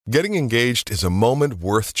Getting engaged is a moment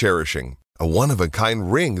worth cherishing. A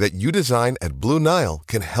one-of-a-kind ring that you design at Blue Nile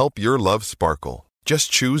can help your love sparkle.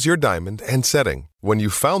 Just choose your diamond and setting. When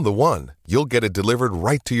you've found the one, you'll get it delivered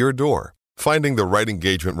right to your door. Finding the right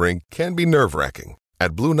engagement ring can be nerve-wracking.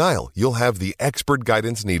 At Blue Nile, you'll have the expert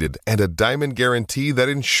guidance needed and a diamond guarantee that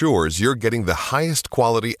ensures you're getting the highest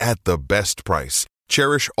quality at the best price.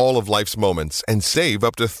 Cherish all of life's moments and save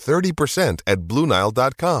up to 30% at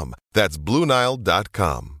BlueNile.com. That's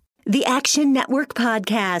BlueNile.com. The Action Network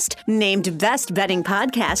Podcast, named Best Betting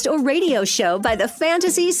Podcast or Radio Show by the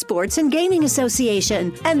Fantasy Sports and Gaming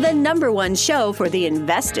Association, and the #1 show for the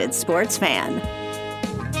invested sports fan. All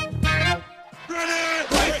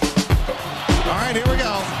right, here we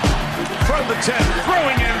go. From the 10,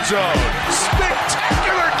 throwing end zone.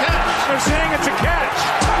 Spectacular catch. They're saying it's a catch.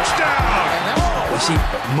 Touchdown. You see,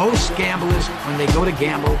 most gamblers, when they go to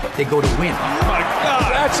gamble, they go to win. Oh, my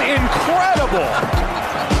God. That's incredible.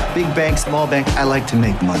 Big bank, small bank, I like to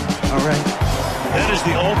make money. All right. That is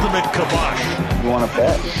the ultimate kibosh. You want to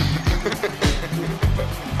bet?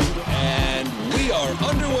 And we are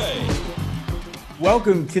underway.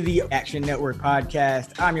 Welcome to the Action Network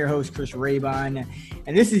Podcast. I'm your host, Chris Raybon,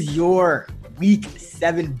 and this is your Week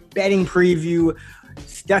 7 betting preview.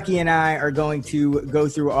 Stuckey and I are going to go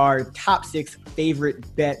through our top 6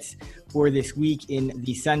 favorite bets for this week in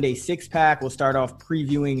the Sunday six-pack. We'll start off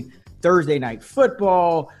previewing Thursday Night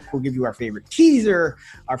Football. We'll give you our favorite teaser,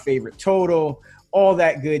 our favorite total, all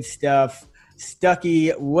that good stuff.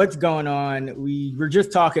 Stuckey, what's going on? We were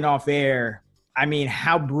just talking off air. I mean,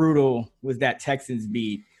 how brutal was that Texans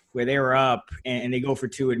beat where they were up and they go for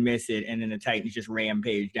 2 and miss it, and then the Titans just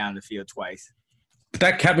rampage down the field twice?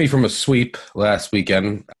 That kept me from a sweep last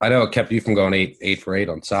weekend. I know it kept you from going 8 for 8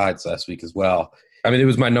 on sides last week as well. I mean, it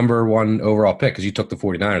was my #1 overall pick because you took the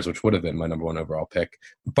 49ers, which would have been my #1 overall pick.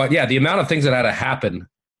 But, yeah, the amount of things that had to happen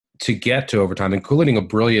to get to overtime, including a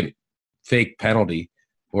brilliant fake penalty,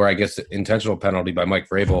 or I guess intentional penalty by Mike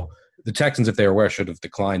Vrabel, the Texans, if they were aware, should have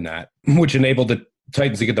declined that, which enabled the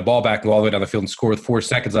Titans to get the ball back and go all the way down the field and score with 4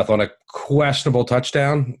 seconds left on a questionable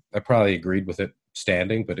touchdown. I probably agreed with it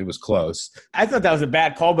standing, but it was close. I thought that was a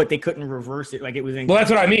bad call, but they couldn't reverse it. Like it was. Well,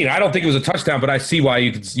 that's what I mean. I don't think it was a touchdown, but I see why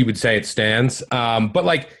you would say it stands. But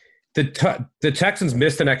like the Texans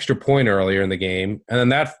missed an extra point earlier in the game,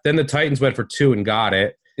 and then the Titans went for 2 and got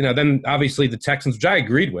it. You know, then obviously the Texans, which I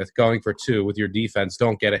agreed with, going for 2 with your defense,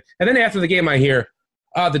 don't get it. And then after the game, I hear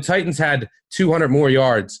the Titans had 200 more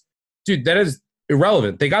yards. Dude, that is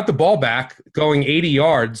irrelevant. They got the ball back going 80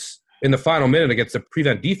 yards in the final minute against the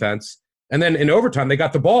prevent defense. And then in overtime, they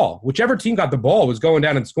got the ball. Whichever team got the ball was going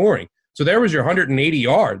down and scoring. So there was your 180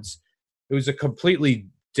 yards. It was a completely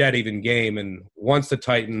dead even game. And once the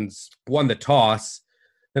Titans won the toss,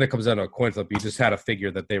 then it comes down to a coin flip. You just had to figure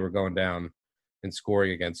that they were going down and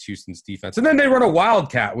scoring against Houston's defense. And then they run a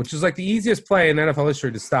wildcat, which is like the easiest play in NFL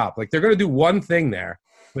history to stop. Like they're going to do one thing there.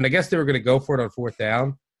 I mean, I guess they were going to go for it on 4th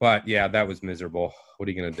down. But, yeah, that was miserable. What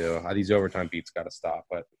are you going to do? These overtime beats got to stop.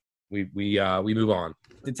 But we move on.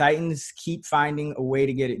 The Titans keep finding a way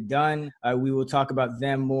to get it done. We will talk about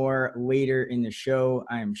them more later in the show,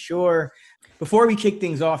 I am sure. Before we kick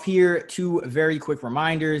things off here, 2 very quick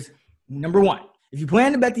reminders. Number 1, if you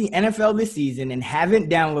plan to bet the NFL this season and haven't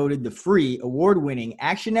downloaded the free award-winning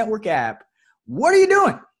Action Network app, what are you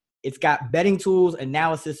doing? It's got betting tools,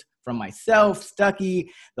 analysis from myself, Stuckey,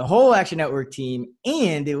 the whole Action Network team,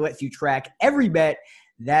 and it lets you track every bet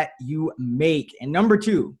that you make. And number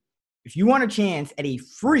 2, if you want a chance at a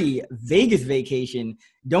free Vegas vacation,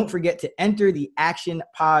 don't forget to enter the Action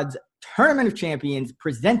Pods Tournament of Champions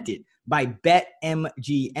presented by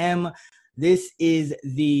BetMGM. This is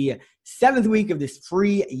the 7th week of this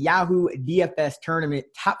free Yahoo DFS tournament.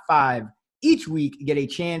 Top 5 each week get a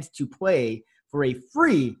chance to play for a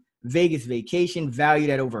free Vegas vacation valued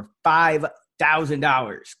at over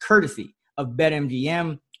 $5,000, courtesy of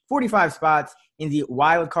BetMGM. 45 spots in the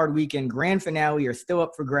Wild Card Weekend Grand Finale are still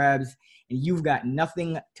up for grabs, and you've got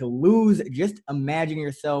nothing to lose. Just imagine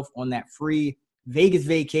yourself on that free Vegas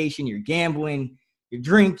vacation. You're gambling, you're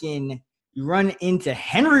drinking, you run into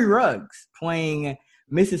Henry Ruggs playing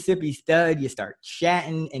Mississippi Stud, you start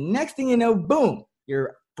chatting, and next thing you know, boom,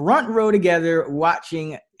 you're front row together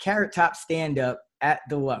watching Carrot Top stand up at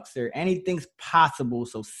the Luxor. Anything's possible,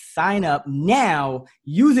 so sign up now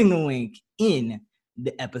using the link in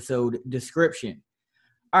the episode description.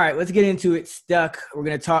 All right, let's get into it. Stuck. We're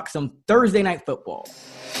going to talk some Thursday Night Football.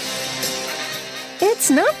 It's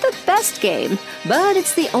not the best game, but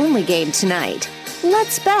it's the only game tonight.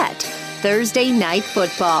 Let's bet Thursday Night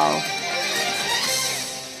Football.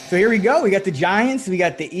 So here we go. We got the Giants. We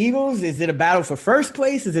got the Eagles. Is it a battle for first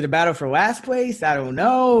place? Is it a battle for last place? I don't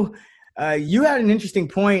know. You had an interesting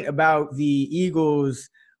point about the Eagles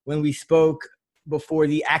when we spoke before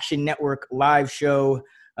the Action Network live show,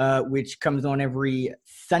 which comes on every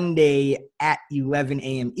Sunday at 11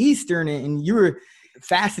 a.m. Eastern. And you were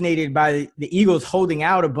fascinated by the Eagles holding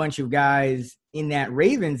out a bunch of guys in that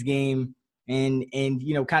Ravens game and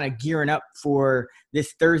kind of gearing up for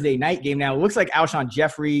this Thursday night game. Now, it looks like Alshon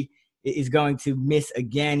Jeffrey is going to miss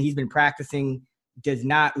again. He's been practicing. Does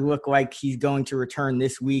not look like he's going to return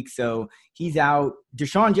this week, so he's out.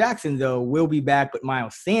 Deshaun Jackson, though, will be back, but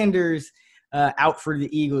Miles Sanders out for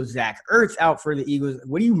the Eagles. Zach Ertz out for the Eagles.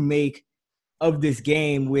 What do you make of this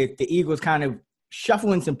game with the Eagles kind of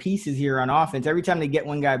shuffling some pieces here on offense? Every time they get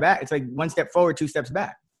one guy back, it's like one step forward, two steps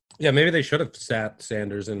back. Yeah, maybe they should have sat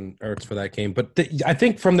Sanders and Ertz for that game. But I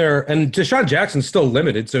think from there, and Deshaun Jackson's still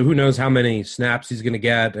limited, so who knows how many snaps he's going to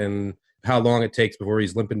get and how long it takes before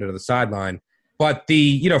he's limping to the sideline. But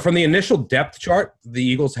from the initial depth chart the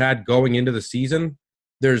Eagles had going into the season,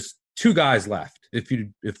 there's two guys left if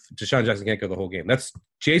Deshaun Jackson can't go the whole game. That's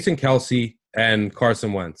Jason Kelce and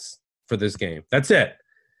Carson Wentz for this game. That's it.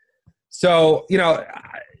 So,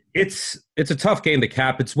 it's a tough game to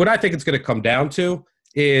cap. It's what I think it's going to come down to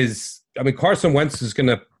is, Carson Wentz is going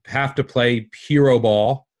to have to play hero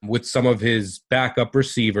ball with some of his backup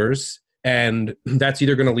receivers. And that's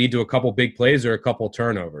either going to lead to a couple big plays or a couple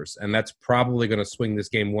turnovers. And that's probably going to swing this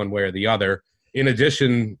game one way or the other. In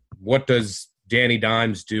addition, what does Danny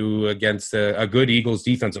Dimes do against a good Eagles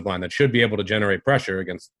defensive line that should be able to generate pressure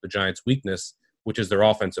against the Giants' weakness, which is their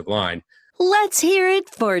offensive line? Let's hear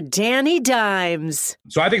it for Danny Dimes.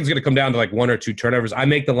 So I think it's going to come down to like one or two turnovers. I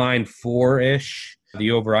make the line 4-ish.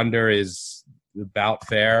 The over-under is about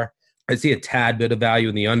fair. I see a tad bit of value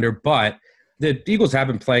in the under, but the Eagles have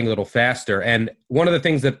been playing a little faster. And one of the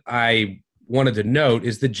things that I wanted to note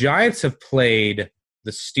is the Giants have played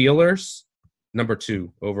the Steelers, number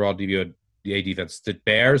 2 overall DVOA defense, the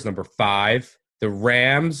Bears, number 5, the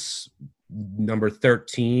Rams, number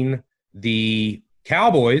 13, the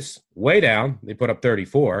Cowboys, way down, they put up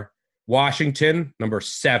 34, Washington, number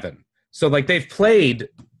 7. So, they've played,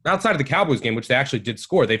 outside of the Cowboys game, which they actually did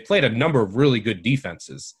score, they've played a number of really good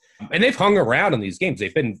defenses. And they've hung around in these games.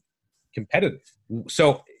 They've been competitive.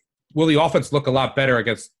 So will the offense look a lot better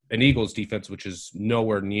against an Eagles defense, which is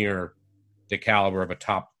nowhere near the caliber of a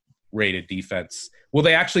top-rated defense? Will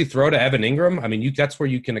they actually throw to Evan Ingram? That's where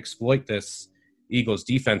you can exploit this Eagles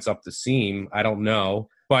defense up the seam. I don't know.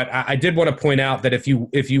 But I did want to point out that if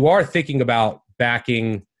you are thinking about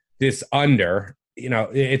backing this under,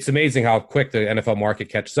 it's amazing how quick the NFL market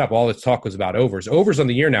catches up. All this talk was about overs. Overs on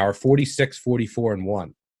the year now are 46, 44, and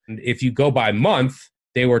 1. And if you go by month,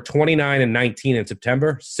 they were 29 and 19 in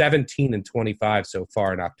September, 17 and 25 so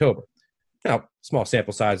far in October. Now, small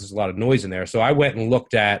sample size, there's a lot of noise in there. So I went and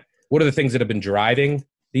looked at what are the things that have been driving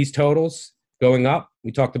these totals going up.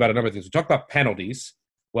 We talked about a number of things. We talked about penalties.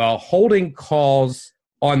 Well, holding calls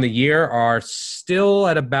on the year are still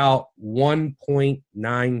at about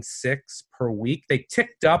 1.96 per week. They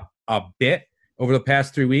ticked up a bit over the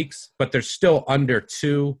past 3 weeks, but they're still under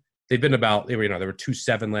 2. They've been about, they were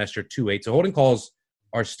 2.7 last year, 2.8. So holding calls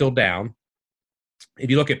are still down.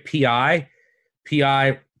 If you look at PI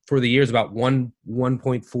for the year is about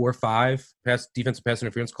 1.45 defensive pass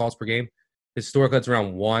interference calls per game. Historically, it's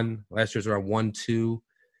around 1. Last year's around 1.2.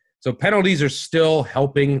 So penalties are still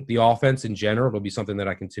helping the offense in general. It'll be something that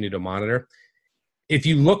I continue to monitor. If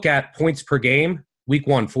you look at points per game, week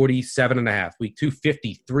 1, 47.5. Week 2,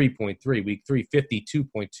 53.3. Week 3,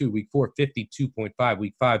 52.2. Week 4, 52.5.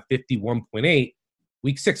 Week 5, 51.8.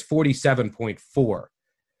 Week 6, 47.4.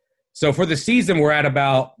 So for the season, we're at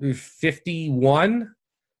about 51,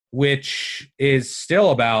 which is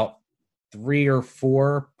still about 3 or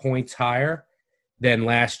 4 points higher than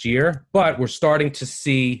last year. But we're starting to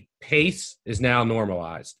see pace is now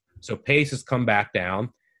normalized. So pace has come back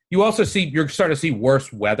down. You're starting to see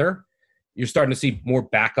worse weather. You're starting to see more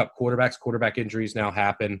backup quarterbacks. Quarterback injuries now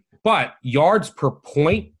happen. But yards per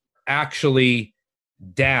point actually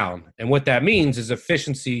down. And what that means is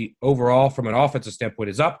efficiency overall from an offensive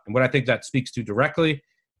standpoint is up. And what I think that speaks to directly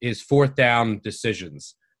is fourth down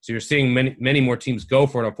decisions. So you're seeing many more teams go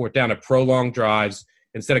for it on fourth down at prolonged drives.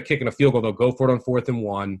 Instead of kicking a field goal, they'll go for it on 4th and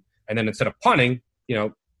 1. And then instead of punting,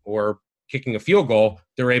 or kicking a field goal,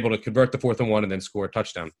 they're able to convert the 4th and 1 and then score a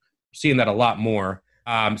touchdown. We're seeing that a lot more.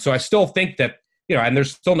 So I still think that, and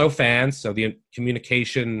there's still no fans, so the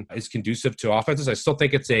communication is conducive to offenses. I still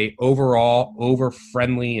think it's a overall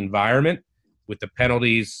over-friendly environment with the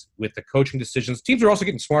penalties, with the coaching decisions. Teams are also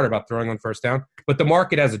getting smarter about throwing on first down, but the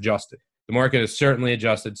market has adjusted. The market has certainly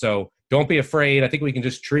adjusted. So don't be afraid. I think we can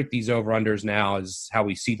just treat these over-unders now as how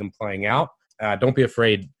we see them playing out. Don't be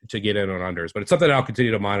afraid to get in on unders. But it's something I'll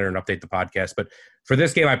continue to monitor and update the podcast. But for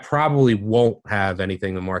this game, I probably won't have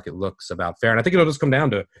anything the market looks about fair. And I think it'll just come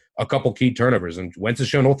down to a couple key turnovers. And Wentz has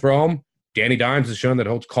shown he'll throw them. Danny Dimes has shown that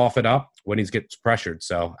he'll cough it up when he gets pressured.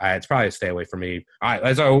 So it's probably a stay away for me.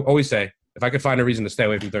 As I always say, if I could find a reason to stay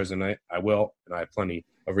away from Thursday night, I will. And I have plenty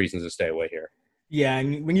of reasons to stay away here. Yeah,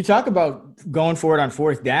 and when you talk about going forward on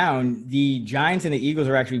fourth down, the Giants and the Eagles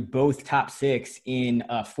are actually both top 6 in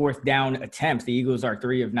fourth down attempts. The Eagles are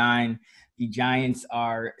 3 of 9. The Giants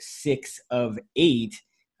are 6 of 8.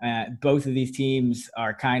 Both of these teams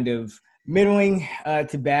are kind of middling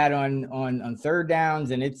to bad on third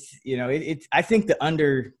downs, and it's I think the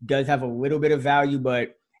under does have a little bit of value, but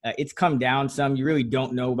it's come down some. You really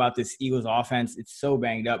don't know about this Eagles offense; it's so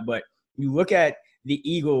banged up. But you look at the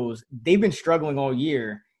Eagles, they've been struggling all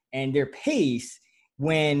year, and their pace,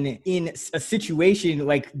 when in a situation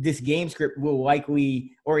like this game script will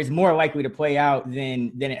likely or is more likely to play out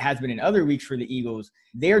than it has been in other weeks for the Eagles,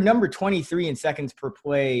 they're number 23 in seconds per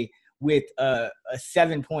play with a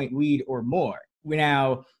 7-point lead or more.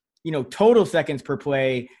 Now, total seconds per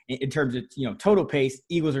play in terms of, total pace,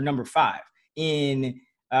 Eagles are number 5. In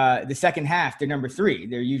the second half, they're number 3.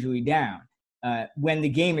 They're usually down. When the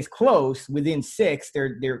game is close, within 6,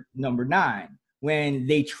 they're number 9. When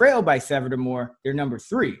they trail by 7 or more, they're number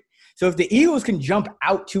 3. So if the Eagles can jump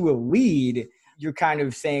out to a lead, you're kind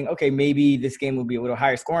of saying, okay, maybe this game will be a little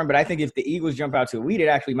higher scoring. But I think if the Eagles jump out to a lead, it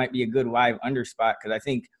actually might be a good live under spot, because I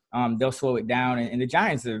think they'll slow it down. And the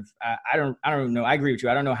Giants have, I don't know. I agree with you.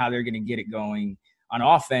 I don't know how they're going to get it going on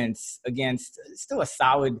offense against still a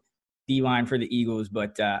solid D-line for the Eagles.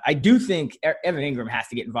 But I do think Evan Ingram has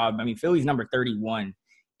to get involved. I mean, Philly's number 31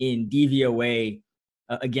 in DVOA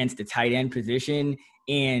against the tight end position.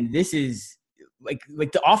 And this is like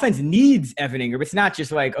the offense needs Evan Ingram. It's not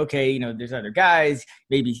just like, okay, there's other guys,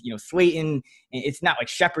 maybe, Slayton. It's not like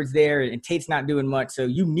Shepard's there and Tate's not doing much. So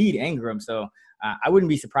you need Ingram. So I wouldn't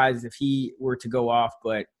be surprised if he were to go off.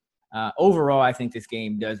 But overall, I think this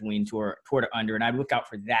game does lean toward an under. And I'd look out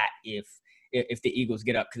for that if the Eagles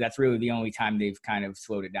get up, because that's really the only time they've kind of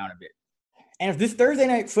slowed it down a bit. And if this Thursday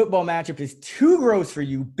night football matchup is too gross for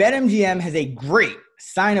you, BetMGM has a great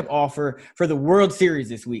sign-up offer for the World Series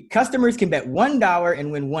this week. Customers can bet $1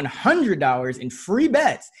 and win $100 in free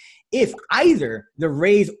bets if either the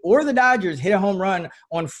Rays or the Dodgers hit a home run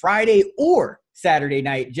on Friday or Saturday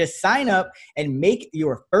night. Just sign up and make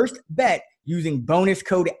your first bet using bonus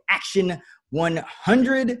code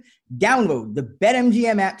ACTION100. Download the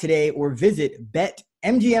BetMGM app today or visit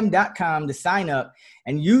BetMGM.com to sign up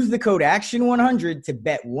and use the code ACTION100 to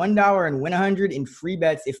bet $1 and win $100 in free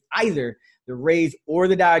bets if either the Rays or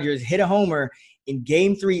the Dodgers hit a homer in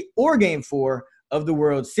Game 3 or Game 4 of the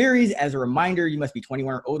World Series. As a reminder, you must be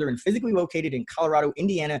 21 or older and physically located in Colorado,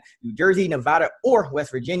 Indiana, New Jersey, Nevada, or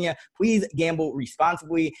West Virginia. Please gamble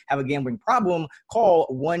responsibly. Have a gambling problem? Call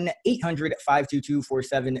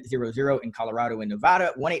 1-800-522-4700 in Colorado and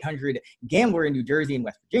Nevada, 1-800-GAMBLER in New Jersey and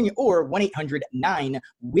West Virginia, or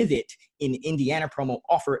 1-800-9-WITH-IT in Indiana. Promo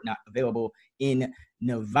offer not available in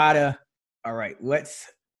Nevada. All right,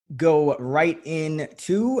 let's go right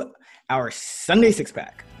into our Sunday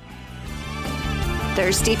six-pack.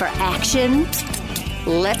 Thirsty for action?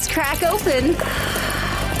 Let's crack open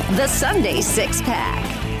the Sunday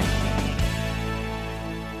six-pack.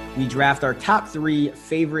 We draft our top 3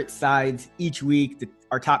 favorite sides each week.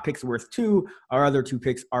 Our top picks are worth 2. Our other 2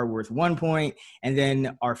 picks are worth 1 point. And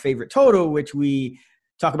then our favorite total, which we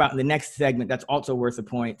talk about in the next segment, that's also worth a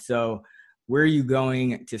point. So where are you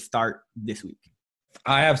going to start this week?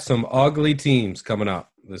 I have some ugly teams coming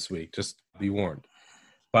up this week. Just be warned.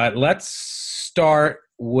 But let's start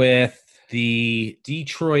with the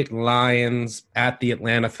Detroit Lions at the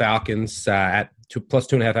Atlanta Falcons at plus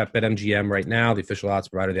 2.5 at BetMGM right now, the official odds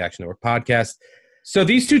provider of the Action Network podcast. So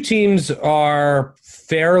these two teams are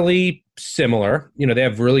fairly similar. They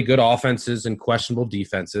have really good offenses and questionable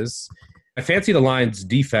defenses. I fancy the Lions'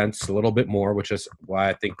 defense a little bit more, which is why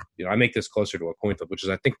I think I make this closer to a coin flip, which is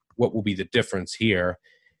I think what will be the difference here.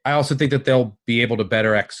 I also think that they'll be able to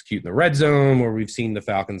better execute in the red zone, where we've seen the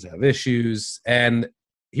Falcons have issues. And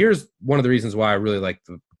here's one of the reasons why I really like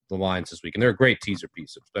the Lions this week. And they're a great teaser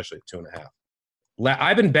piece, especially at 2.5.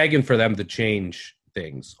 I've been begging for them to change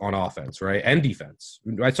things on offense, right? And defense.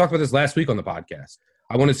 I talked about this last week on the podcast.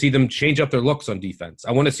 I want to see them change up their looks on defense.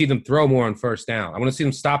 I want to see them throw more on first down. I want to see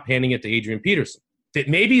them stop handing it to Adrian Peterson.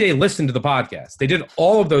 Maybe they listened to the podcast. They did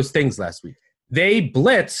all of those things last week. They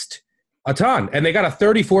blitzed a ton, and they got a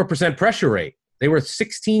 34% pressure rate. They were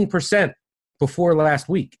 16% before last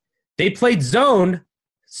week. They played zone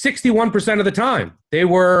 61% of the time. They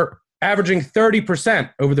were averaging 30%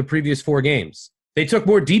 over the previous 4 games. They took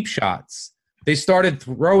more deep shots. They started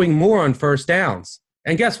throwing more on first downs.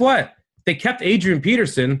 And guess what? They kept Adrian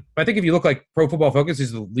Peterson. I think if you look like Pro Football Focus,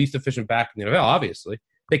 he's the least efficient back in the NFL, obviously.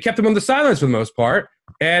 They kept him on the sidelines for the most part,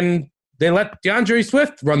 and they let DeAndre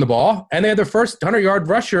Swift run the ball, and they had their first 100-yard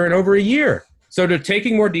rusher in over a year. So they're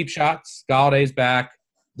taking more deep shots. Galladay's back.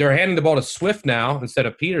 They're handing the ball to Swift now instead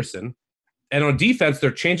of Peterson. And on defense,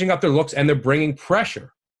 they're changing up their looks, and they're bringing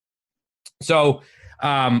pressure. So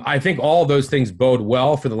I think all of those things bode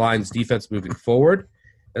well for the Lions' defense moving forward,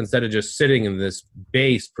 instead of just sitting in this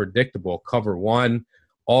base, predictable cover one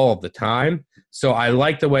all of the time. So I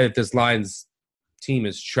like the way that this Lions team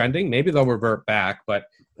is trending. Maybe they'll revert back, but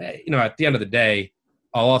at the end of the day,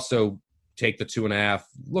 I'll also take the 2.5,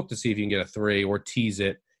 look to see if you can get a 3 or tease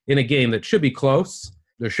it in a game that should be close.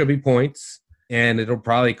 There should be points, and it'll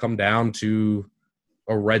probably come down to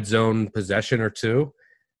a red zone possession or 2.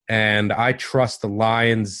 And I trust the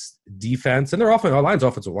Lions defense, and our Lions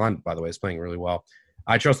offensive line, by the way, is playing really well.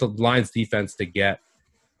 I trust the Lions defense to get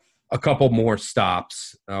a couple more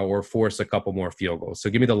stops or force a couple more field goals.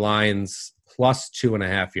 So give me the Lions plus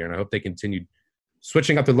 2.5 here, and I hope they continue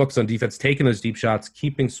switching up their looks on defense, taking those deep shots,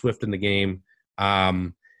 keeping Swift in the game,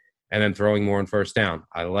 and then throwing more on first down.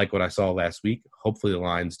 I like what I saw last week. Hopefully the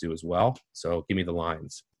Lions do as well. So give me the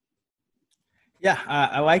Lions. Yeah,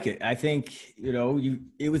 I like it. I think,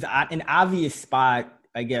 it was an obvious spot,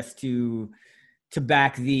 I guess, to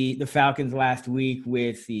back the Falcons last week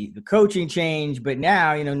with the coaching change. But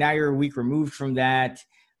now, now you're a week removed from that.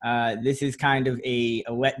 This is kind of a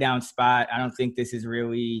letdown spot. I don't think this is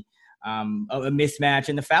really a mismatch.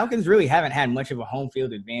 And the Falcons really haven't had much of a home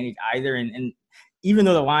field advantage either. And even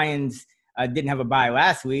though the Lions didn't have a bye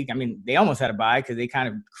last week, I mean, they almost had a bye because they kind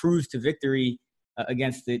of cruised to victory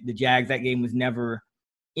against the Jags. That game was never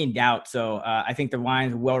in doubt. So I think the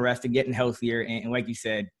Lions are well-rested, getting healthier, and like you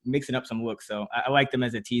said, mixing up some looks. So I like them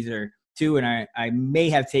as a teaser too, and I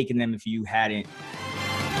may have taken them if you hadn't.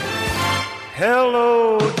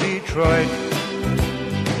 Hello, Detroit.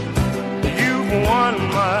 You've won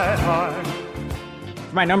my heart.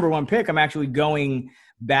 For my number 1 pick, I'm actually going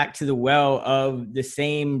back to the well of the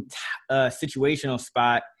same situational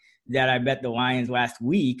spot that I bet the Lions last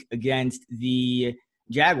week against the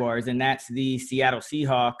Jaguars, and that's the Seattle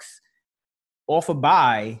Seahawks off a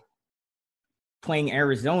bye, playing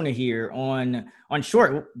Arizona here on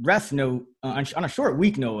short rest, on a short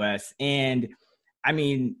week, no less. And I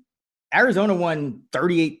mean, Arizona won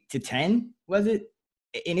 38-10, was it?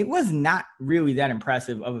 And it was not really that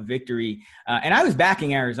impressive of a victory. And I was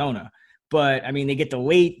backing Arizona, but I mean, they get the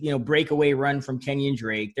late, breakaway run from Kenyon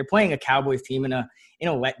Drake. They're playing a Cowboys team in a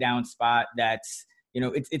letdown spot that's,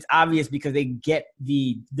 it's obvious because they get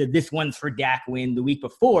the this one's for Dak win the week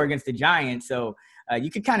before against the Giants. So you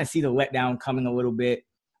could kind of see the letdown coming a little bit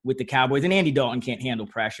with the Cowboys. And Andy Dalton can't handle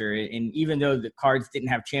pressure. And even though the Cards didn't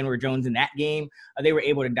have Chandler Jones in that game, they were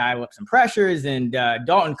able to dial up some pressures, and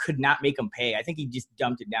Dalton could not make them pay. I think he just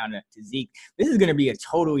dumped it down to Zeke. This is going to be a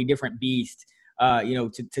totally different beast,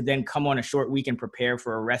 to then come on a short week and prepare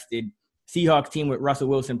for a rested Seahawks team with Russell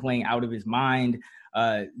Wilson playing out of his mind.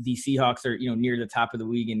 The Seahawks are, near the top of the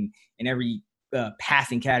league in every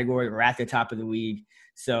passing category, or at the top of the league.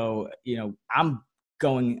 So, I'm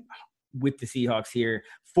going with the Seahawks here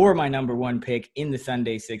for my number 1 pick in the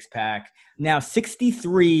Sunday 6-pack. Now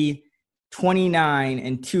 63, 29,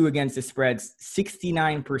 and 2 against the spreads.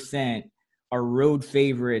 69% are road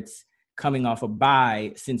favorites coming off a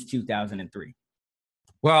bye since 2003.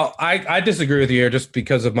 Well, I disagree with you here just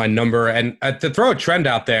because of my number. And to throw a trend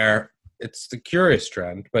out there, it's the curious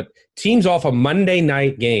trend, but teams off a Monday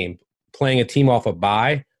night game playing a team off a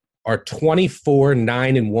bye are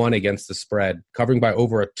 24-9-1 against the spread, covering by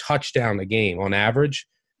over a touchdown a game on average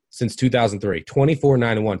since 2003.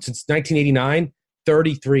 24-9-1. Since 1989,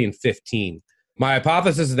 33-15. My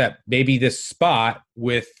hypothesis is that maybe this spot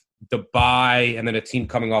with the bye and then a team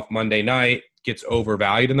coming off Monday night gets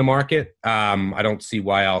overvalued in the market. I don't see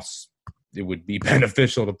why else it would be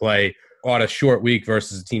beneficial to play on a short week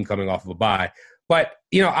versus a team coming off of a bye. But,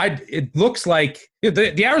 it looks like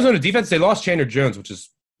the Arizona defense, they lost Chandler Jones,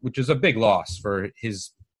 which is a big loss for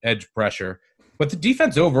his edge pressure. But the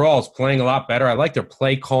defense overall is playing a lot better. I like their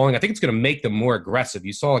play calling. I think it's going to make them more aggressive.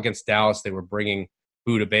 You saw against Dallas, they were bringing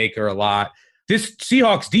Budda Baker a lot. This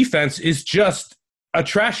Seahawks defense is just a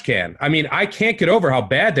trash can. I mean, I can't get over how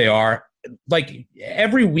bad they are. Like,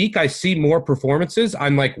 every week I see more performances.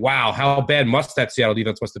 I'm like, wow, how bad must that Seattle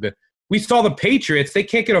defense must have been. We saw the Patriots. They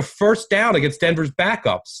can't get a first down against Denver's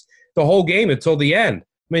backups the whole game until the end. I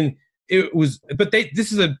mean,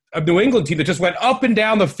 this is a New England team that just went up and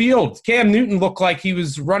down the field. Cam Newton looked like he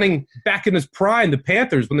was running back in his prime, the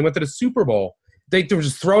Panthers, when they went to the Super Bowl. They were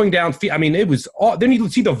just throwing down feet. I mean, it was all. Then you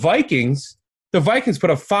see the Vikings. The Vikings put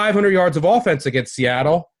up 500 yards of offense against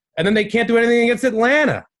Seattle, and then they can't do anything against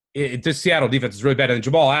Atlanta. This Seattle defense is really bad, and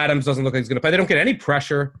Jamal Adams doesn't look like he's going to play. They don't get any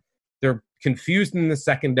pressure. They're confused in the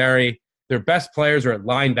secondary. Their best players are at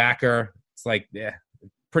linebacker. It's like,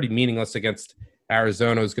 pretty meaningless against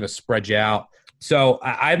Arizona, who's going to spread you out. So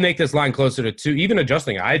I make this line closer to 2. Even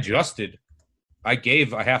adjusting, I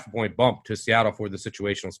gave a half a point bump to Seattle for the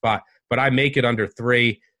situational spot, but I make it under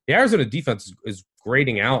 3. The Arizona defense is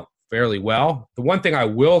grading out fairly well. The one thing I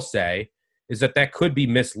will say is that could be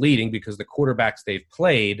misleading because the quarterbacks they've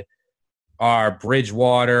played are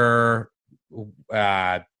Bridgewater,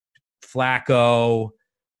 Flacco,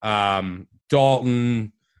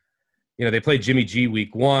 Dalton. They played Jimmy G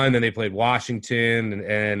week 1, then they played Washington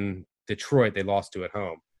and Detroit they lost to at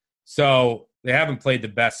home. So they haven't played the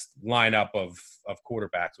best lineup of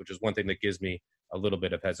quarterbacks, which is one thing that gives me a little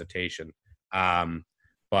bit of hesitation.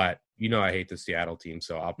 But I hate the Seattle team,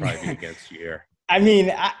 so I'll probably be against you here. I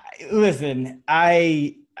mean, listen,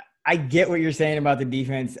 I get what you're saying about the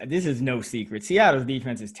defense. This is no secret. Seattle's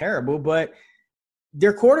defense is terrible, but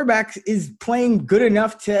their quarterback is playing good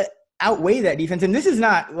enough to outweigh that defense. And this is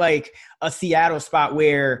not like a Seattle spot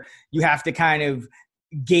where you have to kind of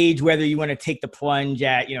gauge whether you want to take the plunge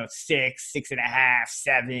at, 6, 6.5,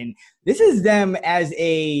 7. This is them as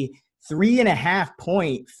a 3.5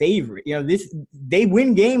 point favorite. They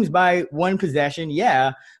win games by 1 possession.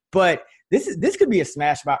 Yeah. But this could be a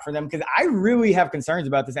smash spot for them because I really have concerns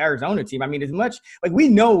about this Arizona team. I mean, as much like we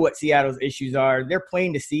know what Seattle's issues are, they're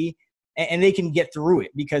playing to see and they can get through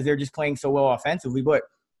it because they're just playing so well offensively. But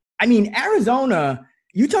I mean, Arizona,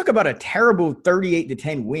 you talk about a terrible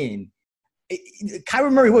 38-10 win.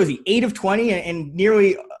 Kyler Murray, what was he, 8 of 20 and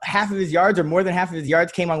nearly half of his yards or more than half of his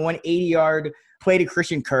yards came on one 80-yard play to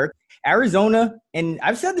Christian Kirk. Arizona, and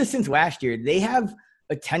I've said this since last year, they have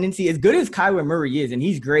a tendency, as good as Kyler Murray is, and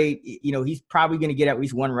he's great, he's probably going to get at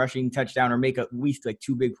least 1 rushing touchdown or make at least like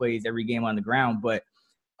 2 big plays every game on the ground. But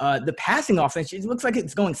the passing offense, it looks like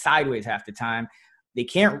it's going sideways half the time. They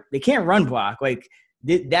can't run block. Like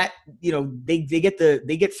that, they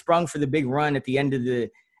get sprung for the big run at the end of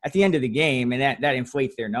the game, and that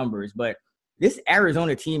inflates their numbers. But this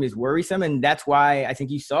Arizona team is worrisome, and that's why I think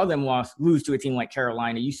you saw them lose to a team like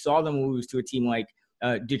Carolina. You saw them lose to a team like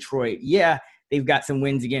Detroit. Yeah, they've got some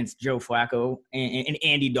wins against Joe Flacco and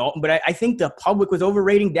Andy Dalton, but I think the public was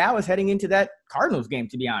overrating Dallas heading into that Cardinals game,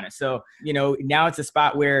 to be honest. So, now it's a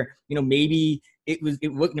spot where, maybe it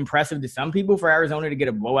looked impressive to some people for Arizona to get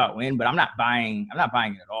a blowout win, but I'm not buying it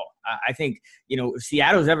at all. I think, if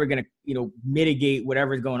Seattle's ever going to, mitigate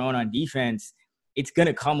whatever's going on defense, it's going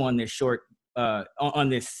to come on this short, on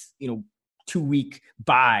this, 2-week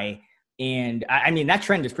bye. And I mean, that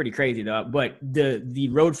trend is pretty crazy though, but the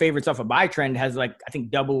road favorites off a bye trend has I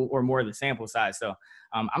think double or more of the sample size. So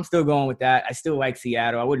I'm still going with that. I still like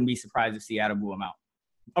Seattle. I wouldn't be surprised if Seattle blew them out.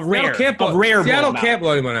 Seattle can't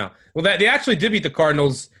blow them out. Well, they actually did beat the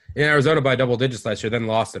Cardinals in Arizona by double digits last year, then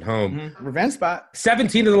lost at home. Mm-hmm. Revenge spot.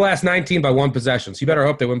 17 of the last 19 by 1 possession. So you better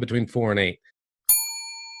hope they win between 4 and 8.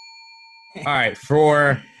 All right,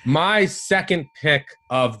 for my second pick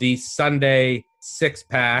of the Sunday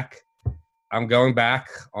 6-pack, I'm going back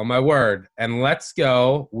on my word. And let's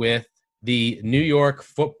go with the New York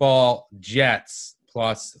Football Jets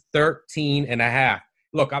plus 13.5.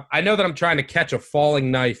 Look, I know that I'm trying to catch a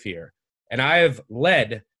falling knife here. And I have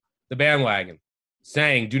led the bandwagon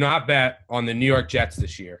saying do not bet on the New York Jets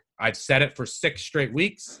this year. I've said it for 6 straight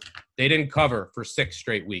weeks. They didn't cover for 6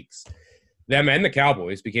 straight weeks. Them and the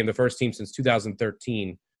Cowboys became the first team since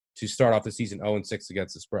 2013 to start off the season 0-6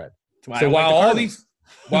 against the spread. So while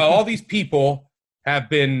all these people have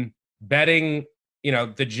been betting,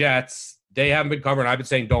 the Jets, they haven't been covering. I've been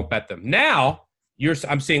saying don't bet them. Now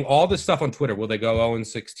I'm seeing all this stuff on Twitter. Will they go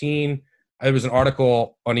 0-16? There was an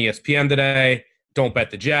article on ESPN today. Don't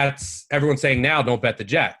bet the Jets. Everyone's saying now don't bet the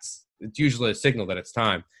Jets. It's usually a signal that it's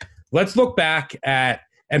time. Let's look back at,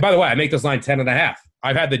 and by the way, I make this line 10.5.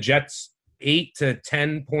 I've had the Jets 8 to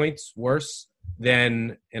 10 points worse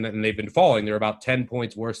than, and they've been falling. They're about 10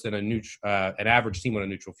 points worse than an average team on a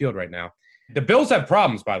neutral field right now. The Bills have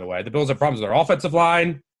problems, by the way. The Bills have problems with their offensive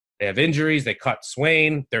line. They have injuries. They cut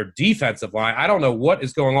Swain. Their defensive line, I don't know what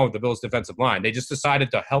is going on with the Bills' defensive line. They just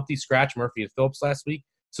decided to healthy scratch Murphy and Phillips last week,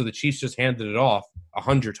 so the Chiefs just handed it off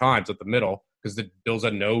 100 times at the middle because the Bills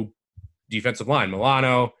had no defensive line.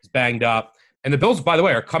 Milano is banged up. And the Bills, by the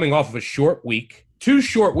way, are coming off of a short week. 2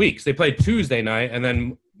 short weeks. They played Tuesday night and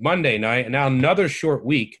then Monday night, and now another short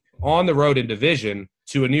week. on the road in division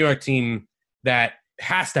to a New York team that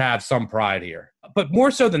has to have some pride here. But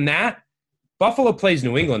more so than that, Buffalo plays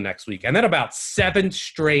New England next week, and then about 7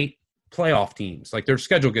 straight playoff teams. Like, their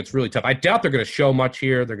schedule gets really tough. I doubt they're going to show much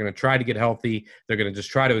here. They're going to try to get healthy. They're going to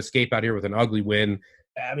just try to escape out here with an ugly win.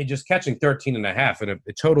 I mean, just catching 13.5 and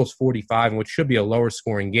it totals 45, which should be a lower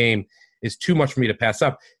scoring game, is too much for me to pass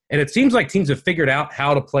up. And it seems like teams have figured out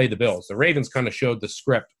how to play the Bills. The Ravens kind of showed the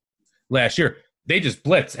script last year. They just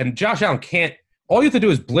blitz, and Josh Allen can't. All you have to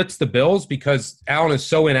do is blitz the Bills because Allen is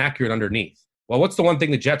so inaccurate underneath. Well, what's the one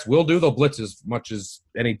thing the Jets will do? They'll blitz as much as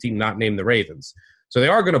any team not named the Ravens. So they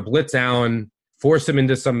are going to blitz Allen, force him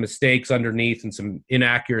into some mistakes underneath and some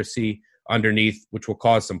inaccuracy underneath, which will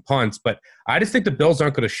cause some punts. But I just think the Bills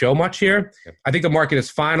aren't going to show much here. I think the market has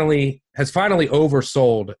finally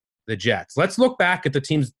oversold the Jets. Let's look back at the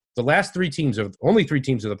teams, the last 3 teams, only 3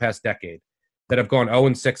 teams of the past decade that have gone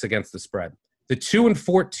 0-6 against the spread. The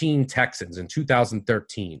 2-14 Texans in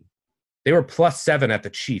 2013. They were +7 at the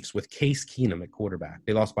Chiefs with Case Keenum at quarterback.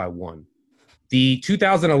 They lost by 1. The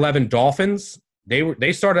 2011 Dolphins,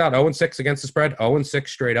 they started out 0-6 against the spread, 0-6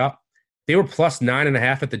 straight up. They were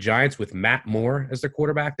 +9.5 at the Giants with Matt Moore as their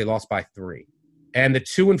quarterback. They lost by 3. And the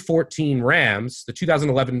 2-14 Rams, the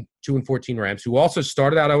 2011 2-14 Rams, who also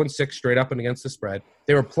started out 0-6 straight up and against the spread,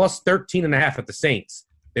 they were +13.5 at the Saints.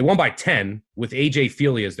 They won by 10 with A.J.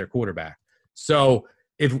 Feely as their quarterback. So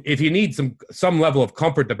if you need some level of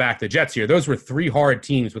comfort to back the Jets here, those were 3 hard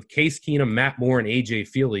teams with Case Keenum, Matt Moore, and A.J.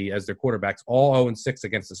 Feely as their quarterbacks, all 0-6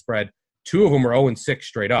 against the spread. 2 of them were 0-6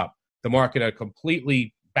 straight up. The market had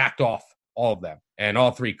completely backed off all of them, and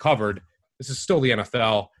all 3 covered. This is still the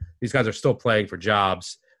NFL. These guys are still playing for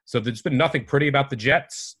jobs. So there's been nothing pretty about the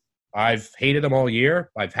Jets. I've hated them all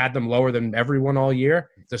year. I've had them lower than everyone all year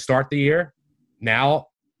to start the year. Now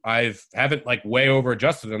I haven't way over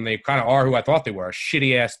adjusted them. They kind of are who I thought they were, a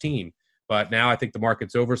shitty ass team. But now I think the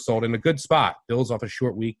market's oversold in a good spot. Bills off a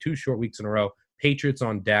short week, 2 short weeks in a row. Patriots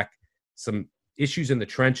on deck. Some issues in the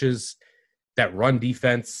trenches. That run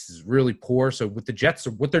defense is really poor. So with the Jets,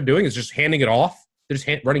 what they're doing is just handing it off. They're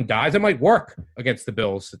just running dives. It might work against the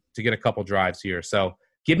Bills to get a couple drives here. So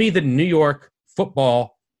give me the New York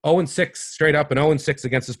Football 0-6 straight up and 0-6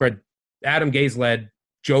 against the spread. Adam Gase led.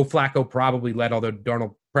 Joe Flacco probably led, although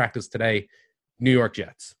Darnold practiced today. New York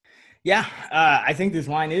Jets. Yeah, I think this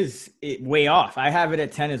line is way off. I have it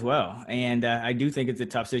at 10 as well. And I do think it's a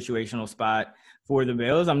tough situational spot for the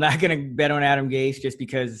Bills. I'm not going to bet on Adam Gase just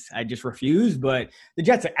because I just refuse, but the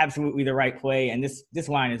Jets are absolutely the right play. And this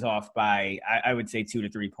line is off by, I would say, 2 to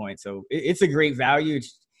 3 points. So it's a great value.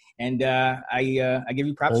 And I give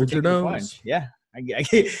you props for taking the plunge. Yeah, I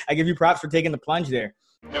give you props for taking the plunge there.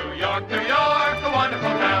 New York, New York, a wonderful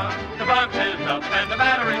town. The Bronx is up and the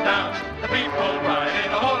battery's down. The people ride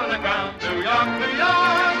in a hole in the ground. New York, New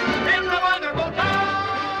York, it's a wonderful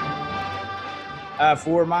town.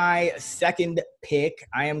 For my second pick,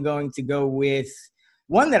 I am going to go with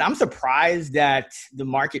one that I'm surprised that the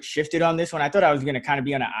market shifted on this one. I thought I was going to kind of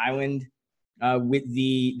be on an island with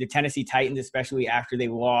the Tennessee Titans, especially after they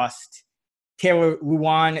lost Taylor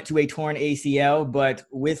Lewan to a torn ACL, but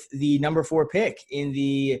with the number 4 pick in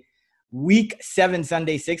the Week 7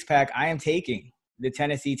 Sunday 6-pack, I am taking the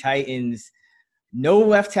Tennessee Titans, no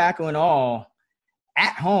left tackle and all,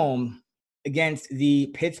 at home against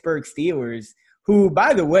the Pittsburgh Steelers, who,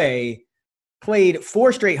 by the way, played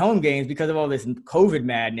 4 straight home games because of all this COVID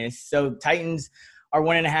madness. So Titans are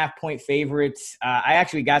 1.5-point favorites. I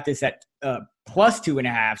actually got this at plus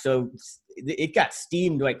 2.5. So it got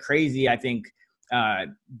steamed like crazy, I think,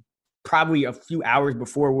 probably a few hours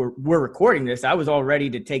before we're recording this. I was all ready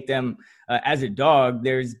to take them as a dog.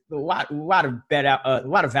 There's a lot of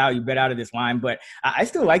value bet out of this line, but I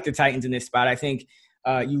still like the Titans in this spot. I think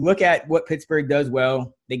you look at what Pittsburgh does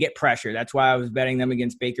well, they get pressure. That's why I was betting them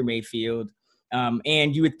against Baker Mayfield.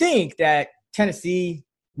 And you would think that Tennessee,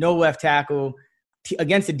 no left tackle,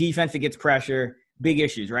 against a defense that gets pressure, big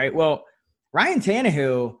issues, right? Well, Ryan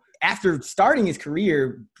Tannehill, after starting his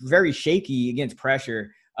career very shaky against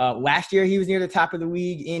pressure, last year he was near the top of the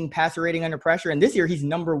league in passer rating under pressure, and this year he's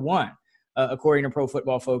number 1, according to Pro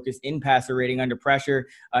Football Focus, in passer rating under pressure.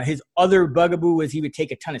 His other bugaboo was he would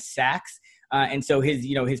take a ton of sacks, and so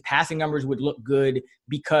his passing numbers would look good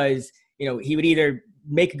because he would either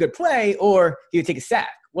make a good play or he would take a sack.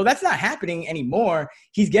 Well, that's not happening anymore.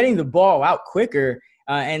 He's getting the ball out quicker,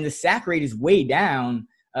 and the sack rate is way down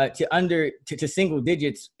to single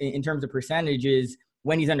digits in terms of percentages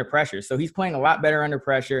when he's under pressure. So he's playing a lot better under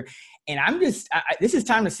pressure. And this is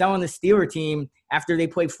time to sell on the Steeler team after they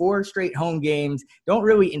play 4 straight home games, don't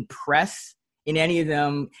really impress in any of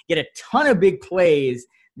them, get a ton of big plays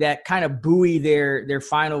that kind of buoy their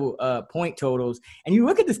final point totals. And you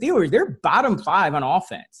look at the Steelers, they're bottom 5 on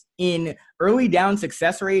offense in early down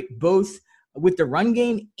success rate, both with the run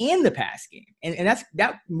game and the pass game. And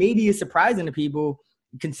that maybe is surprising to people,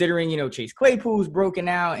 considering, Chase Claypool's broken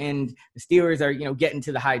out and the Steelers are, getting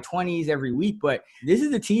to the high 20s every week. But this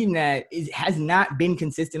is a team that has not been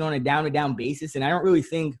consistent on a down-to-down basis. And I don't really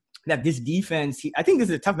think that this defense – I think this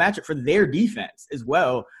is a tough matchup for their defense as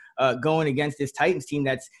well, going against this Titans team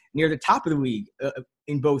that's near the top of the league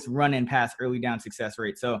in both run and pass early down success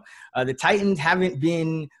rate. So the Titans haven't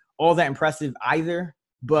been all that impressive either,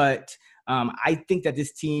 but I think that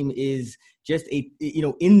this team is just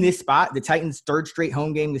in this spot, the Titans' third straight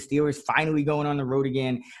home game, the Steelers finally going on the road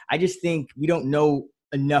again. I just think we don't know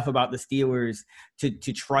enough about the Steelers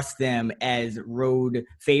to trust them as road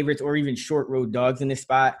favorites or even short road dogs in this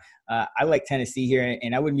spot. I like Tennessee here,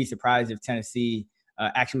 and I wouldn't be surprised if Tennessee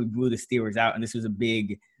actually blew the Steelers out, and this was a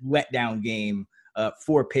big letdown game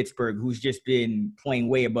for Pittsburgh, who's just been playing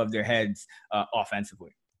way above their heads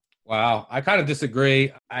offensively. Wow, I kind of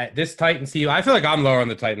disagree. This Titans team, I feel like I'm lower on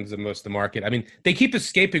the Titans than most of the market. I mean, they keep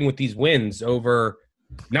escaping with these wins over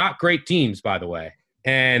not great teams, by the way.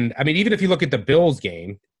 And, I mean, even if you look at the Bills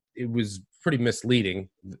game, it was pretty misleading,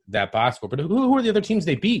 that box score. But who are the other teams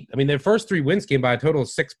they beat? I mean, their first 3 wins came by a total of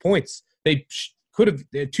 6 points. They were a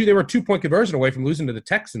 2-point conversion away from losing to the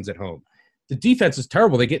Texans at home. The defense is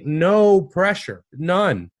terrible. They get no pressure,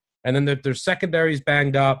 none. And then their secondary is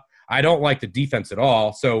banged up. I don't like the defense at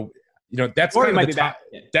all. So, that's kind of the top.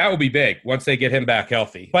 That will be big once they get him back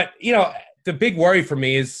healthy. But, the big worry for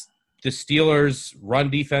me is the Steelers' run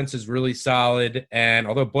defense is really solid. And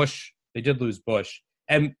although they did lose Bush.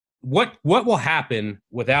 And what will happen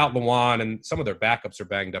without Lewan, and some of their backups are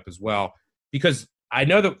banged up as well, because I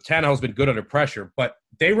know that Tannehill's been good under pressure, but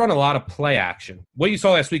they run a lot of play action. What you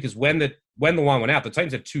saw last week is when Lewan went out, the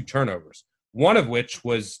Titans had 2 turnovers, one of which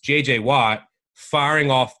was J.J. Watt firing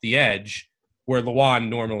off the edge where Lewan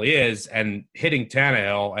normally is and hitting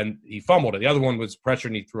Tannehill, and he fumbled it. The other one was pressure,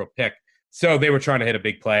 and he threw a pick. So they were trying to hit a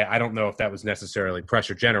big play. I don't know if that was necessarily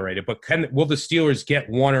pressure generated, but will the Steelers get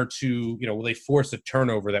 1 or 2, will they force a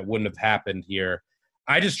turnover that wouldn't have happened here?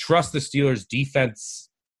 I just trust the Steelers defense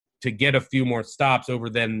to get a few more stops over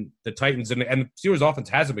than the Titans. And the Steelers offense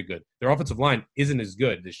hasn't been good. Their offensive line isn't as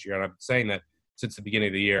good this year. And I've been saying that since the beginning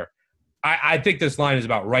of the year. I think this line is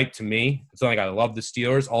about right to me. It's not like I love the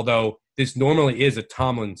Steelers, although this normally is a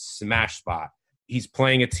Tomlin smash spot. He's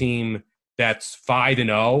playing a team that's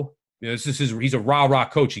 5-0. He's a rah-rah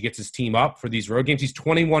coach. He gets his team up for these road games. He's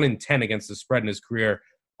 21-10 against the spread in his career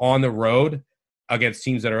on the road against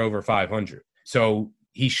teams that are over 500. So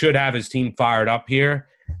he should have his team fired up here.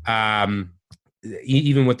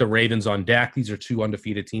 Even with the Ravens on deck, these are 2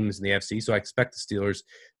 undefeated teams in the AFC. So I expect the Steelers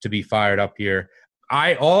to be fired up here.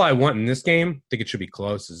 All I want in this game, I think it should be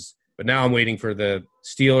close, but now I'm waiting for the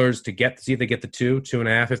Steelers to see if they get the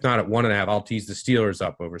 2.5. If not at 1.5, I'll tease the Steelers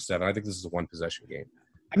up over 7. I think this is a 1-possession game.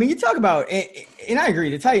 I mean, you talk about, and I agree,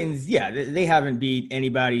 the Titans, yeah, they haven't beat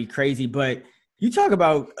anybody crazy, but you talk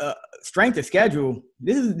about strength of schedule.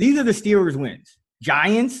 These are the Steelers' wins: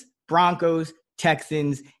 Giants, Broncos,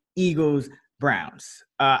 Texans, Eagles, Browns.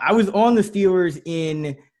 I was on the Steelers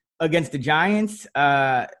against the Giants.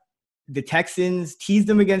 The Texans teased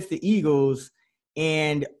them against the Eagles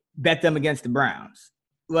and bet them against the Browns.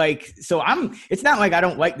 So it's not like I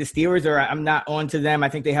don't like the Steelers or I'm not onto them. I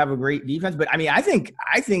think they have a great defense, but I mean, I think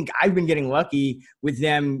I've been getting lucky with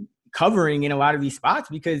them covering in a lot of these spots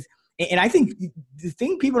because, and I think the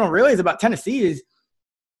thing people don't realize about Tennessee is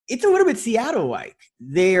it's a little bit Seattle-like.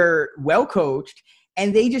 They're well coached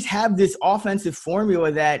and they just have this offensive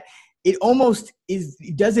formula that it almost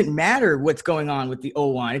doesn't matter what's going on with the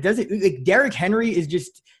O-line. It doesn't, like Derrick Henry is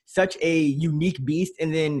just such a unique beast.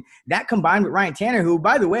 And then that combined with Ryan Tanner, who,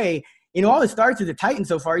 by the way, in all the starts of the Titans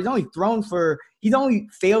so far, he's only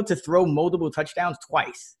failed to throw multiple touchdowns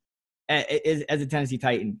twice as a Tennessee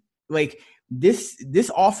Titan. Like this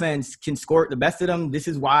offense can score the best of them. This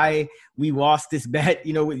is why we lost this bet,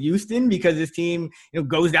 with Houston, because this team,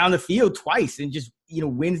 goes down the field twice and just,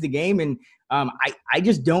 wins the game. And I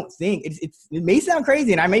just don't think it may sound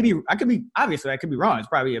crazy, and I could be wrong. It's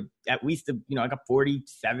probably at least like a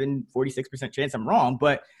 47, 46% chance I'm wrong,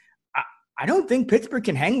 but I don't think Pittsburgh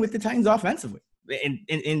can hang with the Titans offensively,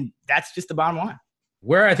 and that's just the bottom line.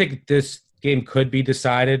 Where I think this game could be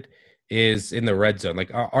decided is in the red zone.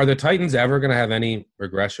 Like, are the Titans ever going to have any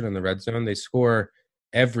regression in the red zone? They score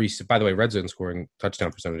by the way, red zone scoring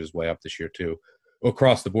touchdown percentage is way up this year too,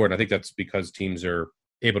 across the board. And I think that's because teams are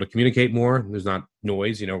able to communicate more. There's not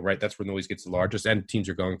noise, right? That's where noise gets the largest, and teams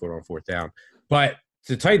are going for it on 4th down. But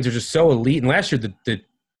the Titans are just so elite. And last year, the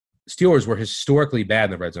Steelers were historically bad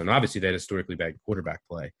in the red zone. Obviously, they had historically bad quarterback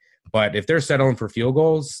play. But if they're settling for field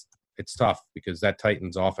goals, it's tough because that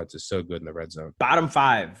Titans offense is so good in the red zone. Bottom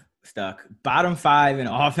 5 stuck. Bottom 5 in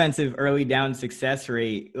offensive early down success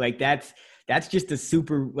rate. Like that's just a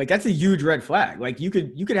super, like that's a huge red flag. Like you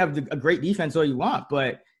could have a great defense all you want,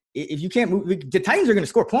 but if you can't move, the Titans are going to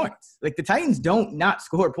score points. Like the Titans don't not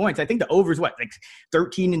score points. I think the over is what, like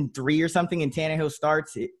 13-3 or something in Tannehill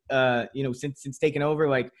starts, since taking over.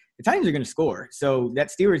 Like the Titans are going to score. So that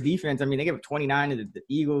Steelers defense, I mean, they gave up 29 to the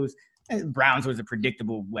Eagles. And Browns was a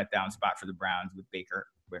predictable letdown spot for the Browns with Baker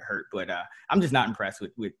hurt. But I'm just not impressed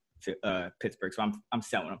with Pittsburgh. So I'm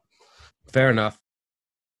selling them. Fair enough.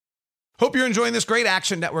 Hope you're enjoying this great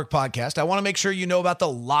Action Network podcast. I want to make sure you know about the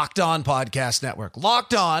Locked On Podcast Network.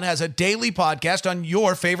 Locked On has a daily podcast on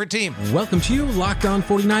your favorite team. Welcome to Locked On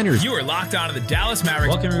 49ers. You are locked on to the Dallas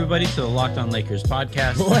Mavericks. Welcome, everybody, to the Locked On Lakers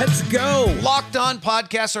podcast. Let's go. Locked On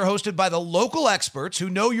podcasts are hosted by the local experts who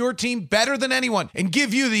know your team better than anyone and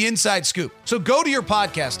give you the inside scoop. So go to your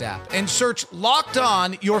podcast app and search Locked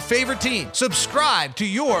On Your Favorite Team. Subscribe to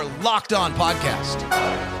your Locked On podcast.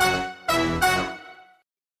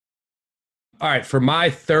 All right, for my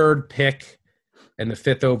third pick and the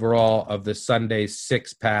 5th overall of the Sunday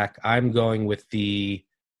 6-pack, I'm going with the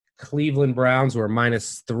Cleveland Browns, who are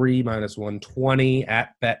 -3, -120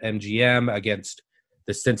 at BetMGM against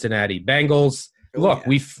the Cincinnati Bengals. Look,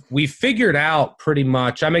 we figured out pretty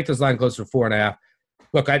much. I make this line closer to 4.5.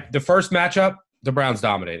 Look, the first matchup, the Browns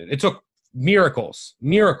dominated. It took miracles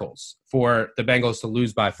for the Bengals to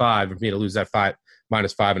lose by 5, and for me to lose that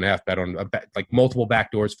 -5.5 bet on like multiple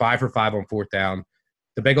backdoors, 5 for 5 on 4th down.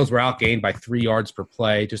 The Bengals were outgained by 3 yards per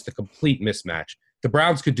play, just a complete mismatch. The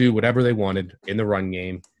Browns could do whatever they wanted in the run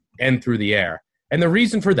game and through the air. And the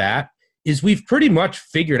reason for that is we've pretty much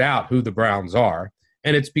figured out who the Browns are,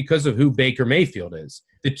 and it's because of who Baker Mayfield is.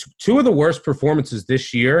 The two of the worst performances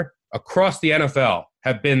this year across the NFL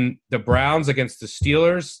have been the Browns against the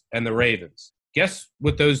Steelers and the Ravens. Guess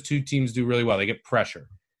what those two teams do really well? They get pressure.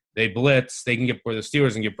 They blitz. They can get where the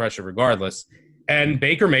Steelers can get pressure regardless. And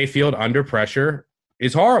Baker Mayfield under pressure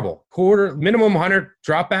is horrible. Minimum 100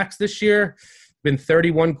 dropbacks this year. Been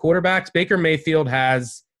 31 quarterbacks. Baker Mayfield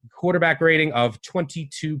has quarterback rating of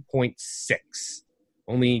 22.6.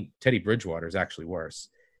 Only Teddy Bridgewater is actually worse.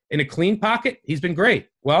 In a clean pocket, he's been great.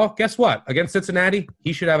 Well, guess what? Against Cincinnati,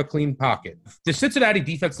 he should have a clean pocket. The Cincinnati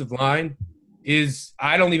defensive line is,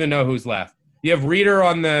 I don't even know who's left. You have Reeder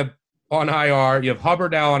on IR. You have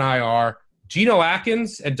Hubbard now on IR. Geno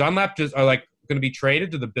Atkins and Dunlap just are like going to be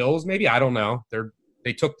traded to the Bills maybe. I don't know.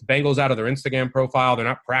 They took the Bengals out of their Instagram profile. They're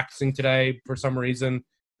not practicing today for some reason.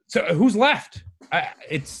 So who's left?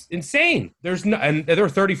 It's insane. And they're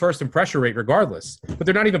 31st in pressure rate regardless, but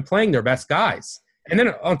they're not even playing their best guys. And then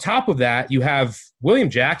on top of that, you have William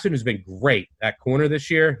Jackson, who's been great at corner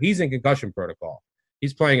this year. He's in concussion protocol.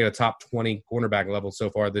 He's playing at a top 20 cornerback level so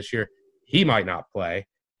far this year. He might not play.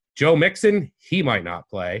 Joe Mixon, he might not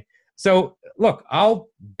play. So, look, I'll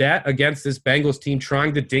bet against this Bengals team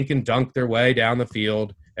trying to dink and dunk their way down the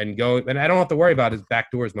field and go. And I don't have to worry about his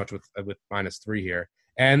backdoor as much with -3 here.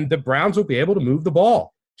 And the Browns will be able to move the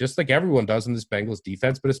ball, just like everyone does in this Bengals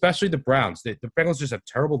defense, but especially the Browns. The Bengals just have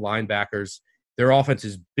terrible linebackers. Their offense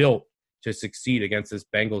is built to succeed against this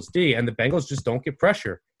Bengals D, and the Bengals just don't get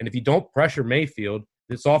pressure. And if you don't pressure Mayfield,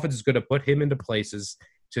 this offense is going to put him into places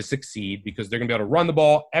to succeed because they're going to be able to run the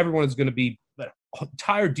ball. Everyone is going to be – the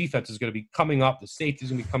entire defense is going to be coming up. The safety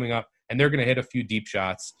is going to be coming up, and they're going to hit a few deep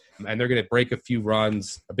shots, and they're going to break a few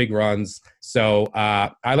runs, big runs. So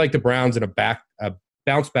I like the Browns in a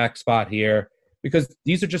bounce-back spot here because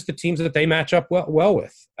these are just the teams that they match up well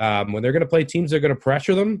with. When they're going to play teams, they're going to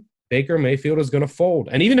pressure them. Baker Mayfield is going to fold.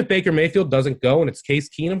 And even if Baker Mayfield doesn't go and it's Case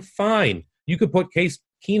Keenum, fine. You could put Case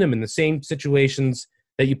Keenum in the same situations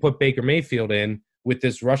that you put Baker Mayfield in with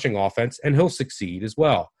this rushing offense, and he'll succeed as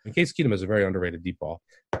well. And Case Keenum is a very underrated deep ball.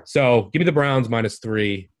 So give me the Browns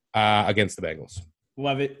 -3 against the Bengals.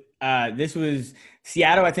 Love it. This was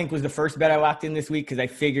Seattle, I think, was the first bet I locked in this week because I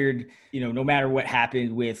figured, no matter what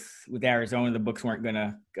happened with Arizona, the books weren't going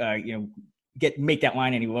to, make that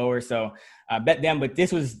line any lower. So bet them. But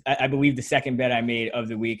this was, I believe, the second bet I made of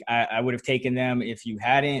the week. I would have taken them if you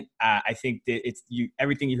hadn't. I think that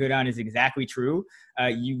everything you hit on is exactly true.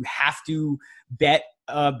 You have to bet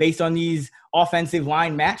based on these offensive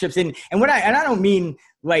line matchups. And I don't mean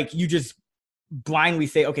like you just blindly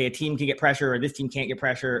say, okay, a team can get pressure or this team can't get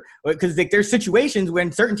pressure, because there's situations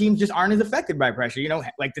when certain teams just aren't as affected by pressure,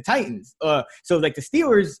 like the Titans. So like the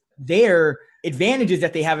Steelers, their advantages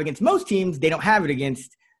that they have against most teams, they don't have it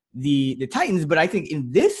against the Titans. But I think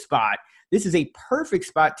in this spot, this is a perfect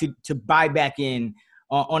spot to buy back in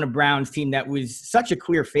on a Browns team that was such a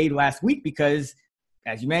clear fade last week because,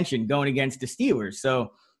 as you mentioned, going against the Steelers.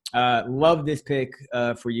 So love this pick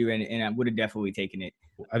for you, and I would have definitely taken it.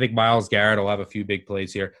 I think Myles Garrett will have a few big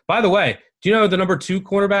plays here. By the way, do you know who the number 2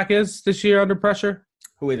 cornerback is this year under pressure?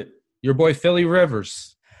 Who is it? Your boy Philly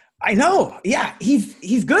Rivers. I know. Yeah,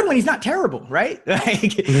 he's good when he's not terrible, right?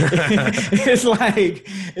 It's like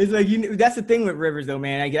that's the thing with Rivers, though,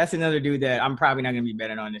 man. Like, that's another dude that I'm probably not going to be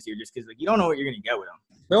betting on this year, just because you don't know what you're going to get with him.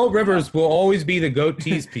 Phil Rivers will always be the GOAT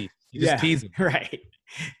tease piece. You just tease him, right?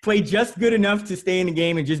 Play just good enough to stay in the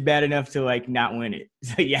game and just bad enough to not win it.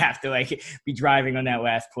 So you have to be driving on that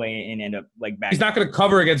last play and end up back. He's not going to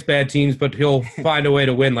cover against bad teams, but he'll find a way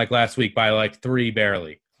to win like last week by 3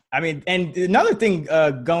 barely. I mean, and another thing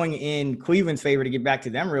going in Cleveland's favor, to get back to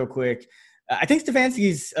them real quick, I think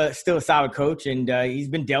Stefanski's still a solid coach, and he's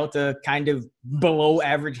been dealt a kind of below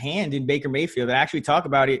average hand in Baker Mayfield. I actually talk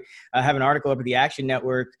about it. I have an article up at the Action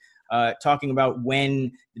Network talking about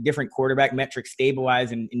when the different quarterback metrics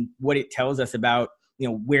stabilize and what it tells us about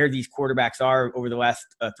where these quarterbacks are over the last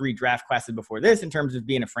 3 draft classes before this in terms of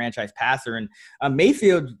being a franchise passer. And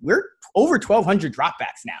Mayfield, we're over 1,200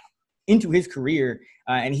 dropbacks now into his career,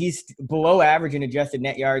 and he's below average in adjusted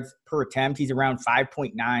net yards per attempt. He's around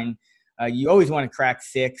 5.9. You always want to crack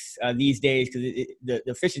 6 these days because the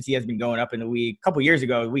efficiency has been going up in the league. A couple years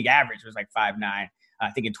ago, the league average was 5.9, I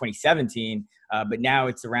think in 2017, but now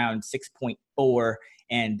it's around 6.4,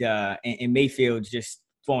 and Mayfield's just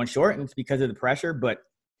falling short, and it's because of the pressure, but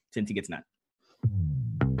since he gets none.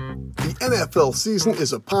 The NFL season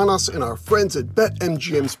is upon us, and our friends at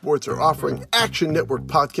BetMGM Sports are offering Action Network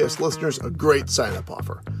podcast listeners a great sign-up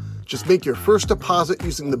offer. Just make your first deposit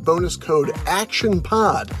using the bonus code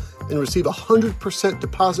ACTIONPOD and receive a 100%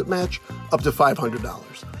 deposit match up to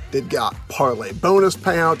 $500. They've got parlay bonus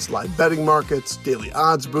payouts, live betting markets, daily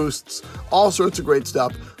odds boosts, all sorts of great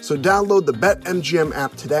stuff. So download the BetMGM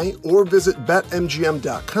app today or visit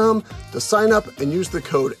BetMGM.com to sign up and use the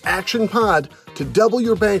code ACTIONPOD to double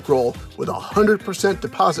your bankroll with a 100%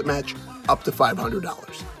 deposit match up to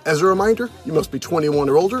 $500. As a reminder, you must be 21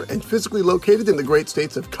 or older and physically located in the great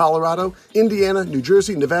states of Colorado, Indiana, New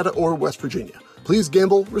Jersey, Nevada, or West Virginia. Please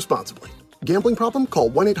gamble responsibly. Gambling problem? Call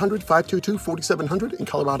 1-800-522-4700 in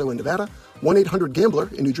Colorado and Nevada, 1-800-GAMBLER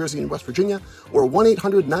in New Jersey and West Virginia, or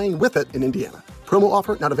 1-800-9-WITH-IT in Indiana. Promo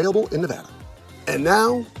offer not available in Nevada. And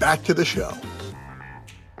now, back to the show.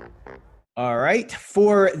 All right.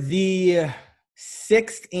 For the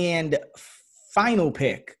 6th and final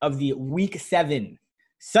pick of the Week 7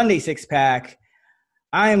 Sunday 6-pack,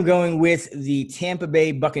 I am going with the Tampa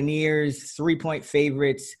Bay Buccaneers, 3-point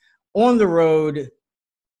favorites on the road,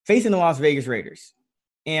 facing the Las Vegas Raiders.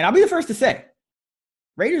 And I'll be the first to say,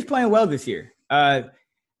 Raiders playing well this year. I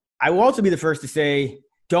will also be the first to say,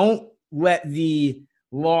 don't let the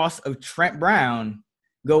loss of Trent Brown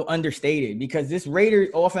go understated, because this Raiders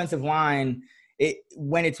offensive line,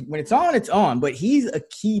 when it's on, it's on. But he's a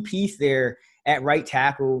key piece there at right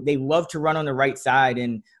tackle. They love to run on the right side.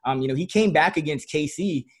 And, he came back against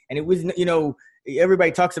KC, and it was,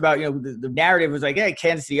 everybody talks about, the narrative was hey,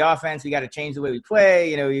 Kansas City offense, we got to change the way we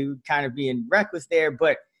play. You kind of being reckless there.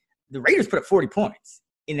 But the Raiders put up 40 points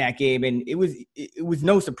in that game. And it was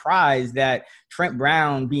no surprise that Trent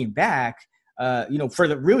Brown being back, for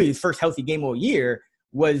his first healthy game all year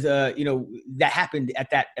was, that happened at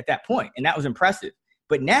that point. And that was impressive.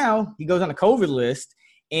 But now he goes on the COVID list,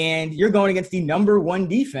 and you're going against the number 1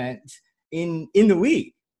 defense in the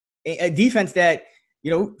league, a defense that,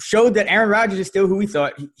 showed that Aaron Rodgers is still who we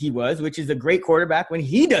thought he was, which is a great quarterback when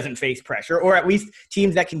he doesn't face pressure, or at least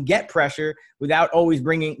teams that can get pressure without always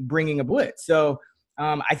bringing a blitz. So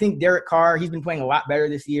I think Derek Carr, he's been playing a lot better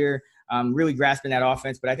this year, really grasping that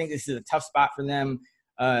offense. But I think this is a tough spot for them.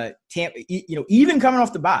 Tampa, even coming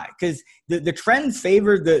off the bye, because the trends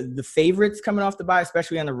favor the favorites coming off the bye,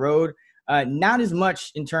 especially on the road. Not as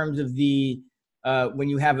much in terms of the when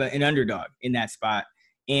you have an underdog in that spot.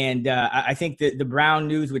 And I think that the Brown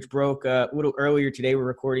news, which broke a little earlier today, we're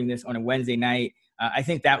recording this on a Wednesday night. I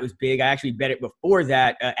think that was big. I actually bet it before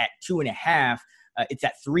that at 2.5. It's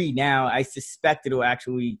at 3 now. I suspect it'll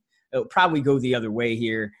probably go the other way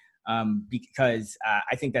here because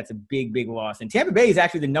I think that's a big, big loss. And Tampa Bay is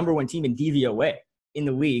actually the number 1 team in DVOA in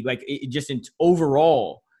the league, just in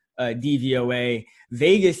overall DVOA.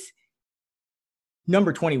 Vegas,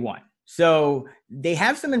 number 21. So they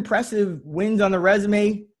have some impressive wins on the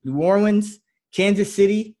resume. New Orleans, Kansas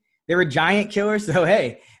City, they're a giant killer. So,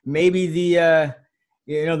 hey, maybe the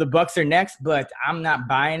Bucs are next, but I'm not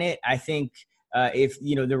buying it. I think if,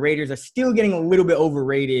 the Raiders are still getting a little bit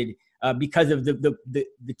overrated because of the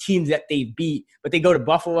teams that they beat. But they go to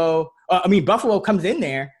Buffalo. Buffalo comes in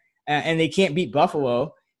there and they can't beat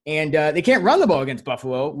Buffalo. And they can't run the ball against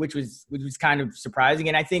Buffalo, which was kind of surprising.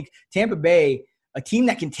 And I think Tampa Bay, a team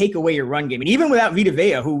that can take away your run game, and even without Vita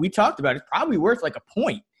Vea, who we talked about, is probably worth like a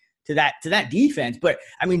point to that defense. But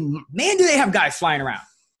I mean, man, do they have guys flying around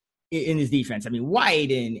in this defense? I mean,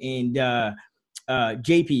 White and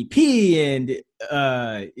JPP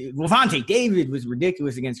and Levante David was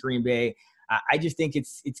ridiculous against Green Bay. I just think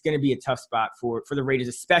it's going to be a tough spot for the Raiders,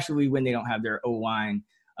 especially when they don't have their O-line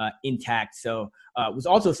intact. So was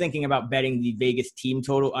also thinking about betting the Vegas team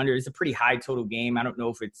total under. It's a pretty high total game. I don't know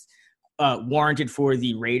if it's warranted for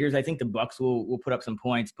the Raiders. I think the Bucs will put up some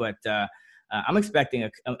points, but I'm expecting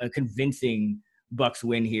a convincing Bucs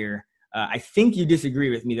win here. I think you disagree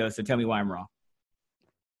with me though, so tell me why I'm wrong.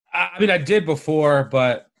 I mean, I did before,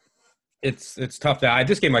 but it's tough.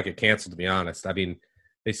 This game might get canceled, to be honest. I mean,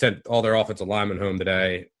 they sent all their offensive linemen home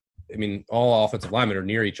today. I mean, all offensive linemen are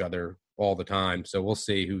near each other all the time, so we'll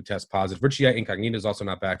see who tests positive. Richie Incognito is also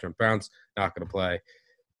not back. Trent Brown's not going to play.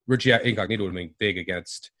 Richie Incognito would have been big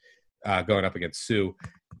against going up against Sue.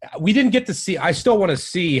 We didn't get to see. I still want to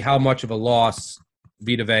see how much of a loss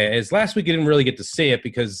Vita Vea is. Last week, you didn't really get to see it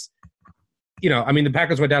because, the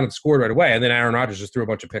Packers went down and scored right away, and then Aaron Rodgers just threw a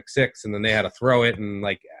bunch of pick six, and then they had to throw it. And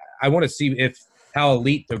I want to see how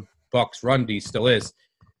elite the Bucs run D still is.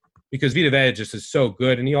 Because Vita Vea just is so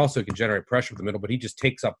good, and he also can generate pressure from the middle, but he just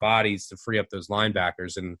takes up bodies to free up those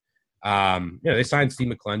linebackers. And, they signed Steve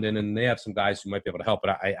McClendon, and they have some guys who might be able to help.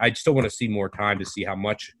 But I still want to see more time to see how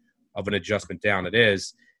much of an adjustment down it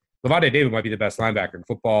is. Levante David might be the best linebacker in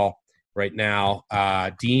football right now.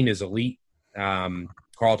 Dean is elite.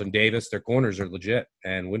 Carlton Davis, their corners are legit,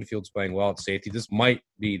 and Winfield's playing well at safety. This might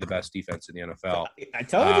be the best defense in the NFL. I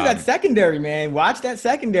told you that secondary, man. Watch that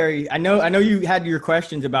secondary. I know you had your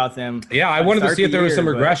questions about them. Yeah, I wanted to see if there was some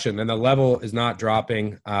regression, and the level is not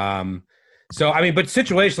dropping. But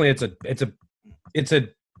situationally, it's a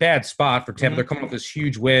bad spot for Tampa. Mm-hmm. They're coming off this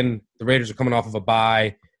huge win. The Raiders are coming off of a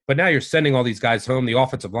bye, but now you're sending all these guys home. The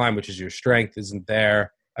offensive line, which is your strength, isn't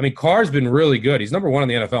there. I mean, Carr's been really good. He's number one in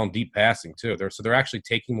the NFL in deep passing, too. They're actually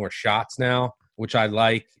taking more shots now, which I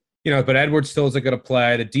like. But Edwards still isn't going to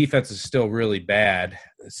play. The defense is still really bad.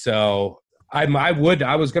 So I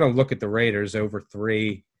was going to look at the Raiders over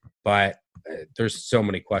 3, but there's so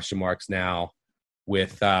many question marks now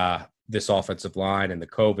with this offensive line and the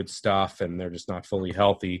COVID stuff, and they're just not fully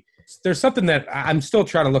healthy. There's something that I'm still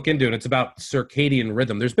trying to look into, and it's about circadian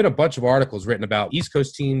rhythm. There's been a bunch of articles written about East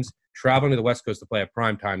Coast teams traveling to the West Coast to play a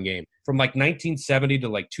primetime game. From 1970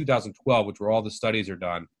 to 2012, which where all the studies are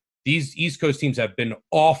done, these East Coast teams have been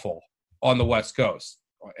awful on the West Coast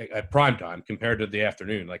at primetime compared to the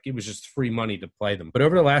afternoon. It was just free money to play them. But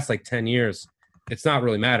over the last 10 years, it's not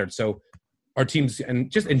really mattered. So our teams, and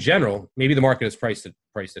just in general, maybe the market has priced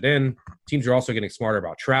it in. Teams are also getting smarter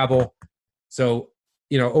about travel. So,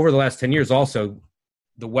 over the last 10 years also,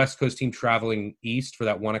 the West Coast team traveling east for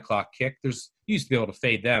that 1:00 kick, you used to be able to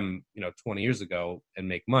fade them, 20 years ago and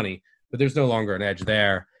make money, but there's no longer an edge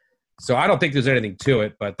there. So I don't think there's anything to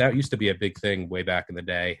it, but that used to be a big thing way back in the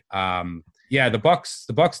day. The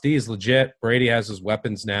Bucs D is legit. Brady has his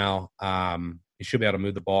weapons now. He should be able to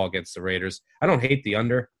move the ball against the Raiders. I don't hate the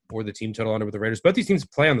under or the team total under with the Raiders. Both these teams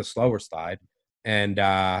play on the slower side. And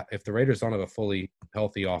if the Raiders don't have a fully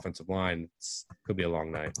healthy offensive line, it could be a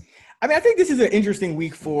long night. I mean, I think this is an interesting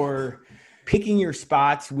week for picking your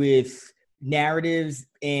spots with narratives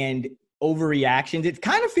and overreactions. It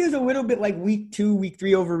kind of feels a little bit like week 2, week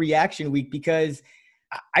 3 overreaction week, because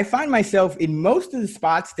I find myself in most of the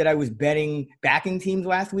spots that I was backing teams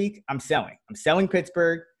last week, I'm selling. I'm selling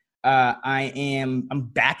Pittsburgh. I'm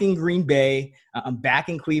backing Green Bay. I'm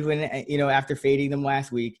backing Cleveland, after fading them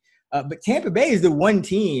last week. But Tampa Bay is the one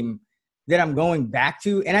team that I'm going back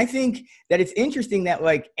to. And I think that it's interesting that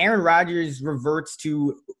Aaron Rodgers reverts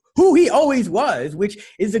to who he always was,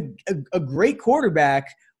 which is a great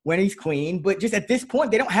quarterback when he's clean. But just at this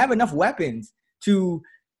point, they don't have enough weapons to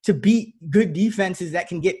beat good defenses that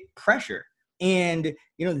can get pressure. And,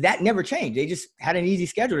 that never changed. They just had an easy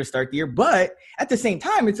schedule to start the year. But at the same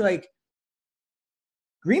time, it's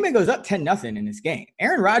Green Bay goes up 10-0 in this game.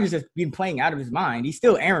 Aaron Rodgers has been playing out of his mind. He's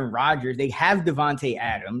still Aaron Rodgers. They have Devontae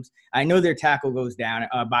Adams. I know their tackle goes down,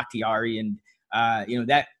 Bakhtiari, and,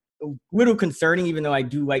 that a little concerning, even though I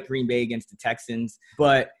do like Green Bay against the Texans.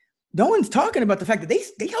 But no one's talking about the fact that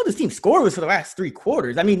they held this team scoreless for the last 3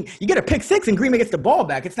 quarters. I mean, you get a pick 6 and Green Bay gets the ball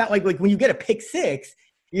back. It's not like when you get a pick 6,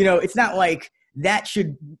 it's not like that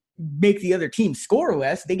should make the other team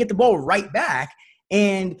scoreless. They get the ball right back.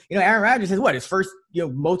 And, Aaron Rodgers has his first,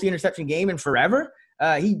 multi-interception game in forever.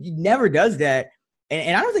 He never does that.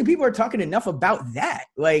 And I don't think people are talking enough about that.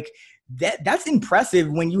 Like, that's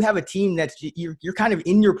impressive when you have a team that's you're kind of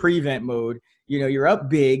in your prevent mode. You're up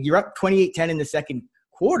big. You're up 28-10 in the second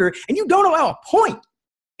quarter, and you don't allow a point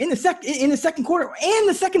in the second quarter and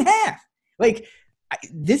the second half. Like,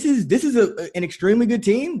 this is an extremely good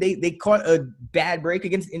team. They caught a bad break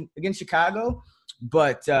against Chicago,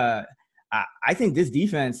 but I think this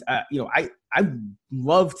defense, I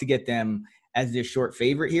love to get them as this short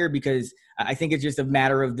favorite here, because I think it's just a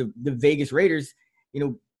matter of the Vegas Raiders,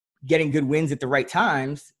 getting good wins at the right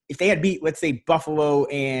times. If they had beat, let's say, Buffalo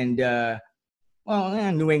and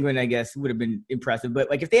New England, I guess, would have been impressive. But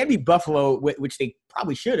like, if they had beat Buffalo, which they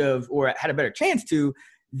probably should have, or had a better chance to,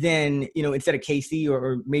 then, instead of KC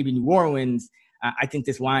or maybe New Orleans, I think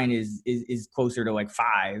this line is closer to like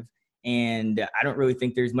 5. And I don't really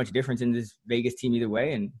think there's much difference in this Vegas team either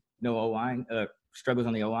way. And no O-line, struggles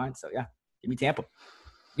on the O-line. So yeah, give me Tampa.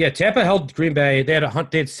 Yeah, Tampa held Green Bay. They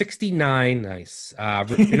had 69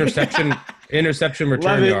 interception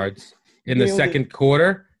return yards in the second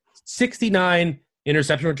quarter. 69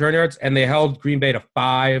 interception return yards, and they held Green Bay to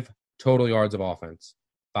 5 total yards of offense.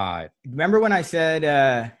 5. Remember when I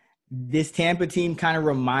said this Tampa team kind of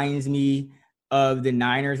reminds me of the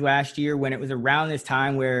Niners last year, when it was around this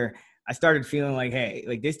time where I started feeling like, hey,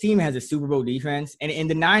 like, this team has a Super Bowl defense. And in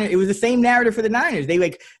the Niners, it was the same narrative for the Niners. They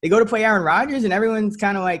go to play Aaron Rodgers, and everyone's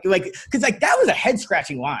kind of like, because like, that was a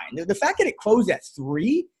head-scratching line. The fact that it closed at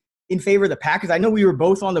 3 in favor of the Packers, I know we were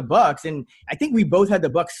both on the Bucs, and I think we both had the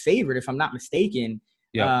Bucs favored, if I'm not mistaken,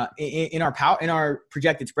 in our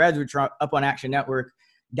projected spreads, which are up on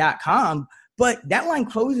actionnetwork.com. But that line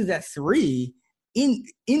closes at 3 in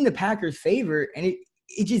the Packers' favor, and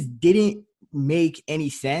it just didn't make any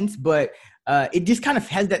sense. But it just kind of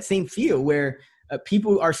has that same feel where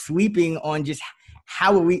people are sleeping on just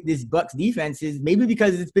how elite this Bucs defense is, maybe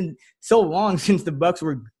because it's been so long since the Bucs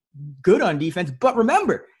were good on defense. But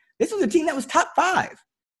remember, this was a team that was top 5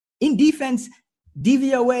 in defense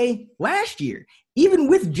DVOA last year, even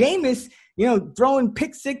with Jameis, throwing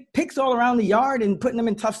picks all around the yard and putting them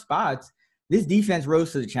in tough spots. This defense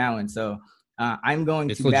rose to the challenge. So I'm going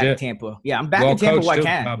to back Tampa. Yeah, I'm backing Tampa while I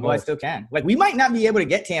can. Well, I still can. Like, we might not be able to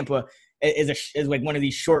get Tampa as like one of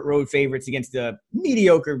these short road favorites against a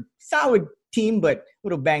mediocre, solid team, but a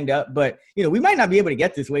little banged up. But, we might not be able to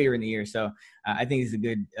get this later in the year. So I think it's a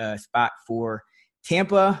good spot for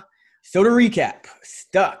Tampa. So to recap,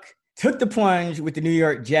 Stuck took the plunge with the New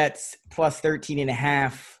York Jets plus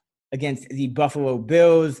 13.5 against the Buffalo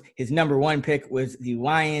Bills. His number 1 pick was the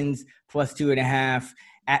Lions plus 2.5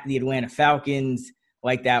 at the Atlanta Falcons.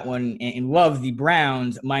 Like that one, and love the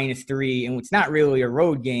Browns minus 3, and what's not really a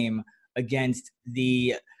road game against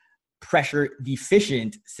the pressure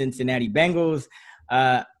deficient Cincinnati Bengals.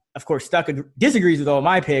 Of course, Stuck disagrees with all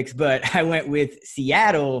my picks, but I went with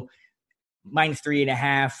Seattle minus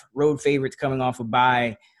 3.5, road favorites coming off a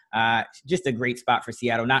bye. Just a great spot for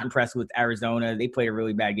Seattle. Not impressed with Arizona. They played a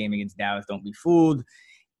really bad game against Dallas. Don't be fooled.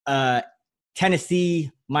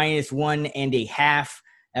 Tennessee minus 1.5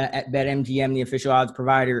 at BetMGM, the official odds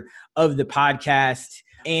provider of the podcast.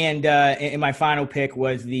 And my final pick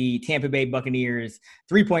was the Tampa Bay Buccaneers,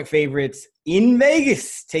 3-point favorites in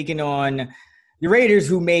Vegas, taking on the Raiders,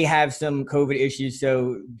 who may have some COVID issues.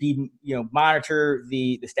 So monitor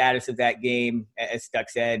the status of that game. As Stuck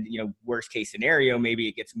said, worst case scenario, maybe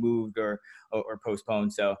it gets moved or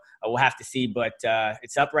postponed. So we'll have to see, but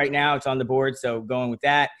it's up right now. It's on the board. So going with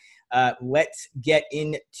that, let's get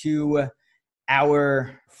into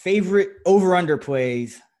our favorite over-under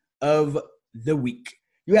plays of the week.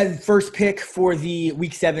 You had the first pick for the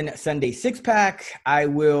Week 7 Sunday 6-pack. I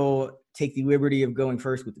will take the liberty of going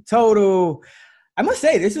first with the total. I must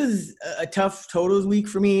say, this was a tough totals week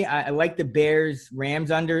for me. I like the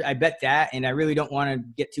Bears-Rams under. I bet that, and I really don't want to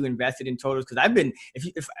get too invested in totals because I've been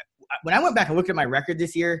when I went back and looked at my record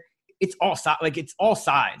this year, it's all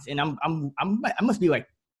sides, and I must be like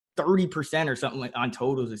 30% or something like on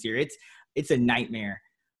totals this year. It's a nightmare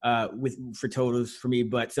for totals for me.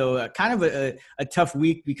 But so kind of a tough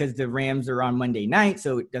week because the Rams are on Monday night,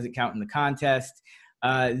 so it doesn't count in the contest.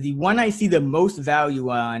 The one I see the most value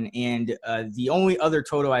on, and the only other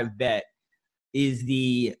total I've bet, is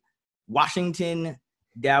the Washington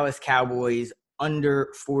Dallas Cowboys under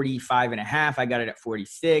 45.5. I got it at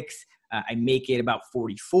 46. I make it about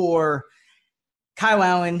 44. Kyle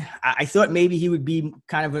Allen, I thought maybe he would be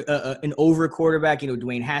kind of an over quarterback.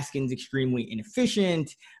 Dwayne Haskins, extremely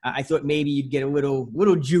inefficient. I thought maybe you'd get a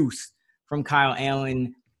little juice from Kyle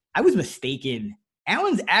Allen. I was mistaken.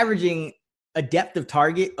 Allen's averaging a depth of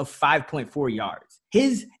target of 5.4 yards.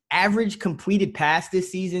 His average completed pass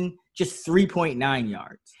this season, just 3.9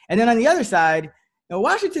 yards. And then on the other side,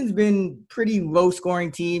 Washington's been pretty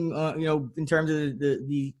low-scoring team, in terms of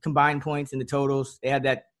the combined points and the totals. They had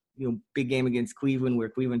that big game against Cleveland where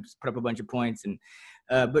Cleveland put up a bunch of points,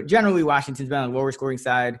 but generally Washington's been on the lower-scoring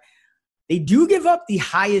side. They do give up the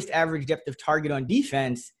highest average depth of target on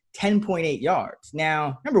defense, 10.8 yards.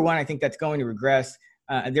 Now, number one, I think that's going to regress.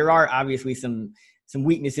 There are obviously some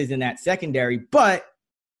weaknesses in that secondary, but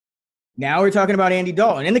now we're talking about Andy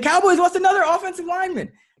Dalton. And the Cowboys lost another offensive lineman.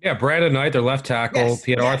 Yeah, Brandon Knight, their left tackle.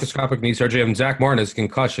 He had arthroscopic knee surgery, and Zach Martin has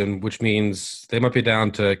concussion, which means they might be down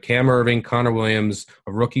to Cam Irving, Connor Williams,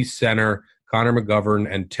 a rookie center, Connor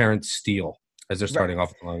McGovern, and Terrence Steele as they're starting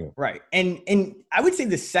off the line. Right. And I would say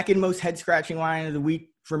the second most head-scratching line of the week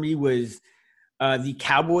for me was the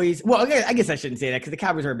Cowboys. Well, I guess I shouldn't say that because the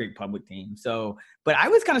Cowboys are a big public team. But I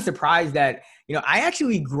was kind of surprised that, I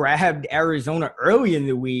actually grabbed Arizona early in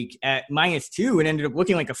the week at -2 and ended up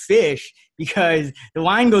looking like a fish because the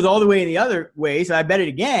line goes all the way in the other way. So I bet it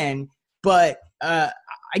again. But I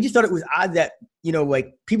just thought it was odd that,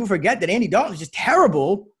 people forget that Andy Dalton is just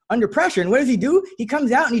terrible under pressure. And what does he do? He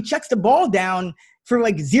comes out and he checks the ball down for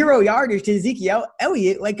 0 yardage to Ezekiel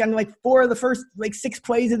Elliott, on 4 of the first 6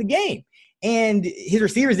 plays of the game. And his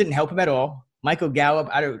receivers didn't help him at all. Michael Gallup,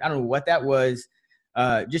 I don't know what that was.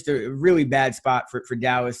 Just a really bad spot for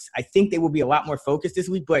Dallas. I think they will be a lot more focused this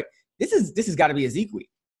week, but this has got to be a Zeke week.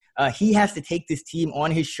 He has to take this team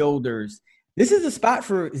on his shoulders. This is a spot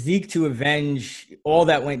for Zeke to avenge all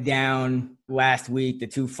that went down last week, the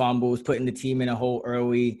 2 fumbles, putting the team in a hole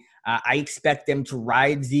early. I expect them to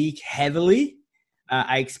ride Zeke heavily.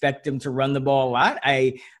 I expect them to run the ball a lot.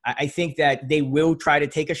 I think that they will try to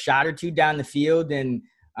take a shot or two down the field, and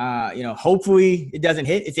hopefully it doesn't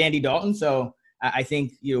hit. It's Andy Dalton, so I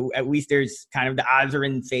think at least there's kind of the odds are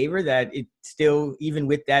in favor that it still, even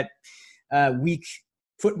with that weak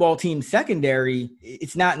football team secondary,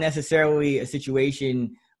 it's not necessarily a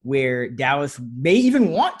situation where Dallas may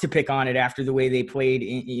even want to pick on it after the way they played,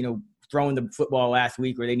 throwing the football last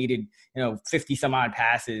week where they needed, 50 some odd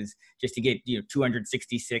passes just to get,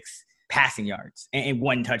 266 passing yards and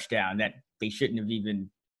 1 touchdown that they shouldn't have even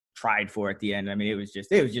tried for at the end. I mean, it was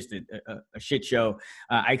just a shit show.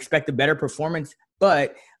 I expect a better performance,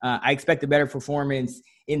 but I expect a better performance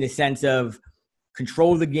in the sense of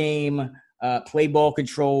control the game, play ball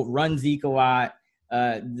control, run Zeke a lot.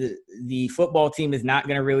 The football team is not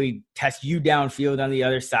going to really test you downfield on the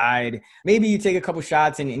other side. Maybe you take a couple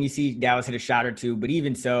shots and you see Dallas hit a shot or two, but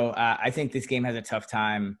even so, I think this game has a tough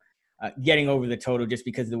time getting over the total just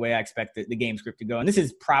because of the way I expect the game script to go. And this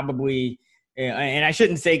is probably, and I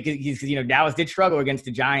shouldn't say because Dallas did struggle against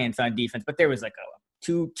the Giants on defense, but there was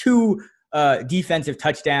two defensive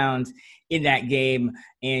touchdowns in that game.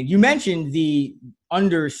 And you mentioned the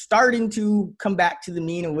under starting to come back to the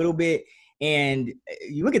mean a little bit. And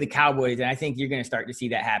you look at the Cowboys, and I think you're going to start to see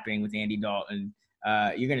that happening with Andy Dalton.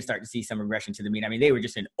 You're going to start to see some regression to the mean. I mean, they were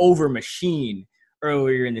just an over machine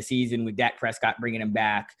earlier in the season with Dak Prescott bringing him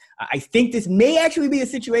back. I think this may actually be a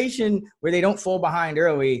situation where they don't fall behind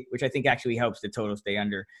early, which I think actually helps the total stay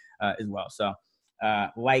under as well. So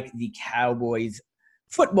like the Cowboys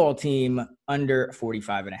football team under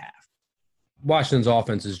 45.5. Washington's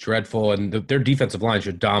offense is dreadful, and their defensive line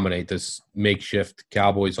should dominate this makeshift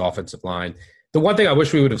Cowboys offensive line. The one thing I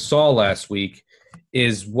wish we would have saw last week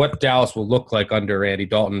is what Dallas will look like under Andy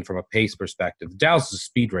Dalton from a pace perspective. Dallas is a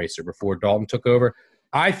speed racer before Dalton took over.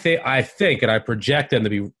 I think, and I project them to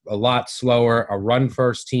be a lot slower, a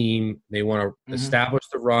run-first team. They want to establish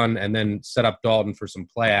the run and then set up Dalton for some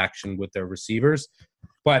play action with their receivers.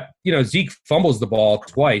 But, Zeke fumbles the ball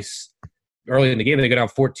twice early in the game. They go down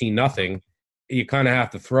 14-0. You kind of have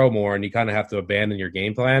to throw more and you kind of have to abandon your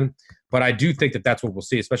game plan. But I do think that that's what we'll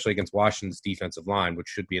see, especially against Washington's defensive line, which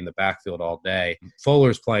should be in the backfield all day.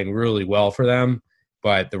 Fuller's playing really well for them,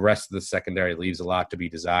 but the rest of the secondary leaves a lot to be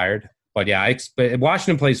desired. But yeah,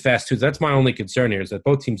 Washington plays fast too. That's my only concern here is that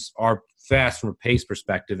both teams are fast from a pace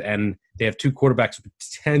perspective, and they have 2 quarterbacks who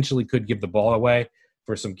potentially could give the ball away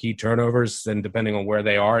for some key turnovers. And depending on where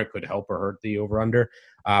they are, it could help or hurt the over-under.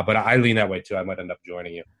 But I lean that way too. I might end up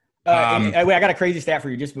joining you. I got a crazy stat for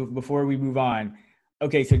you just before we move on.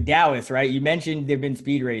 Okay, so Dallas, right? You mentioned they've been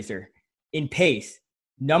speed racer. In pace,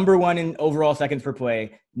 number 1 in overall seconds per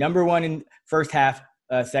play, number 1 in first half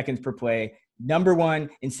seconds per play, number 1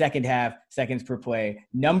 in second half seconds per play,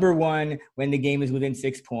 number 1 when the game is within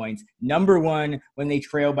 6 points, number 1 when they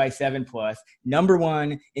trail by 7+, number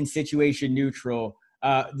 1 in situation neutral.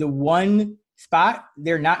 The one spot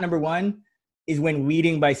they're not number 1, is when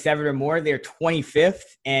leading by 7 or more. They're 25th.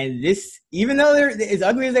 And this, even though they're as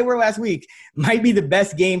ugly as they were last week, might be the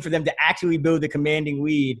best game for them to actually build a commanding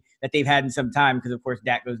lead that they've had in some time. Because, of course,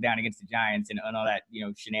 Dak goes down against the Giants and all that,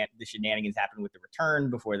 the shenanigans happened with the return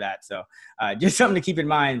before that. So just something to keep in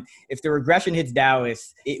mind. If the regression hits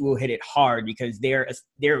Dallas, it will hit it hard because they're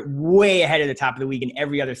way ahead of the top of the league in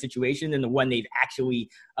every other situation than the one they've actually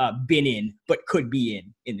been in but could be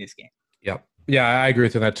in this game. Yep. Yeah, I agree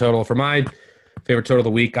with you on that total. For my favorite total of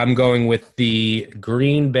the week, I'm going with the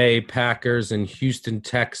Green Bay Packers and Houston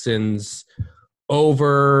Texans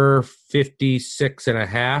over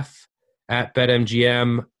 56.5 at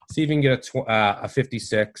BetMGM. See if you can get a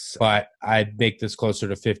 56, but I'd make this closer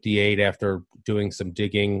to 58 after doing some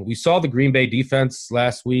digging. We saw the Green Bay defense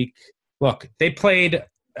last week. Look, they played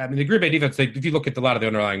 – the Green Bay defense, if you look at a lot of the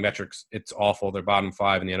underlying metrics, it's awful. They're bottom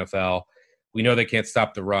 5 in the NFL. We know they can't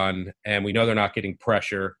stop the run, and we know they're not getting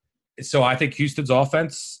pressure. So I think Houston's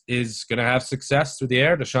offense is going to have success through the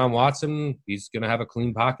air. Deshaun Watson, he's going to have a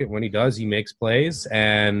clean pocket. When he does, he makes plays.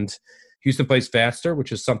 And Houston plays faster,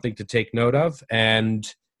 which is something to take note of.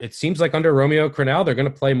 And it seems like under Romeo Crennel, they're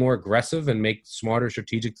going to play more aggressive and make smarter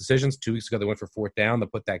strategic decisions. 2 weeks ago, they went for 4th down to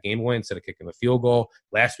put that game away instead of kicking the field goal.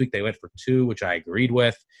 Last week, they went for 2, which I agreed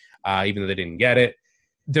with, even though they didn't get it.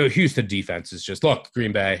 The Houston defense is just, look,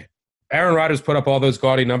 Green Bay, Aaron Rodgers put up all those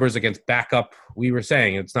gaudy numbers against backup. We were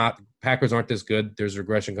saying it's not Packers aren't this good. There's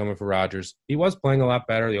regression coming for Rodgers. He was playing a lot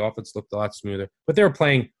better. The offense looked a lot smoother, but they were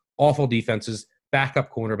playing awful defenses,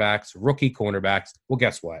 backup cornerbacks, rookie cornerbacks. Well,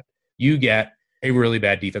 guess what? You get a really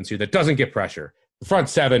bad defense here that doesn't get pressure. The front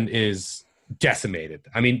 7 is decimated.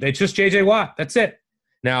 I mean, it's just J.J. Watt. That's it.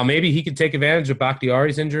 Now, maybe he could take advantage of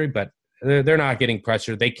Bakhtiari's injury, but they're not getting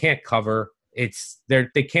pressure. They can't cover.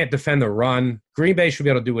 They can't defend the run. Green Bay should be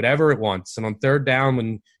able to do whatever it wants. And on 3rd down,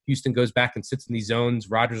 when Houston goes back and sits in these zones,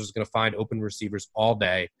 Rodgers is going to find open receivers all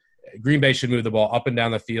day. Green Bay should move the ball up and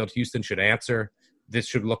down the field. Houston should answer. This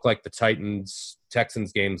should look like the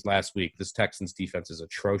Texans games last week. This Texans defense is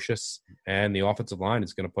atrocious, and the offensive line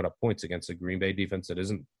is going to put up points against a Green Bay defense that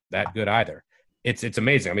isn't that good either. It's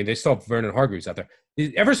amazing. I mean, they still have Vernon Hargreaves out there.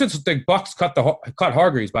 Ever since the Bucs cut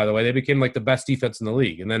Hargreaves, by the way, they became like the best defense in the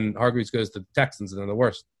league. And then Hargreaves goes to the Texans, and they're the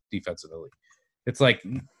worst defense in the league. It's like,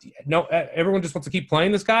 no, everyone just wants to keep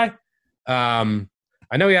playing this guy. I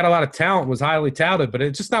know he had a lot of talent, was highly touted, but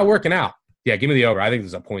it's just not working out. Yeah, give me the over. I think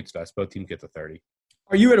there's a points fest. Both teams get to 30.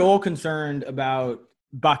 Are you at all concerned about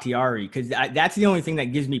Bakhtiari? Because that's the only thing that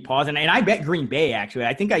gives me pause. And I bet Green Bay, actually.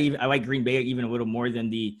 I think I like Green Bay even a little more than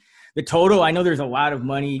the total. I know there's a lot of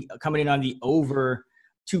money coming in on the over.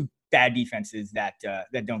 2 bad defenses that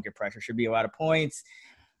don't get pressure. Should be a lot of points.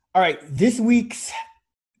 All right, this week's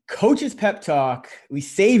Coach's Pep Talk, we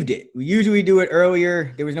saved it. We usually do it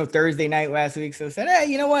earlier. There was no Thursday night last week, so I said,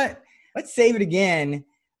 hey, you know what? Let's save it again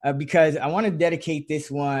because I want to dedicate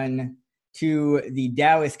this one to the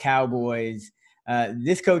Dallas Cowboys.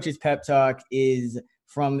 This Coach's Pep Talk is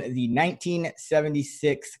from the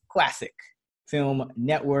 1976 classic film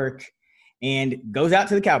Network and goes out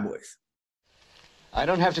to the Cowboys. I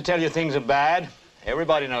don't have to tell you things are bad.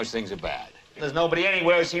 Everybody knows things are bad. There's nobody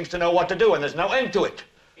anywhere who seems to know what to do, and there's no end to it.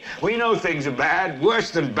 We know things are bad, worse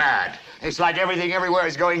than bad. It's like everything everywhere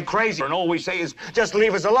is going crazy, and all we say is, just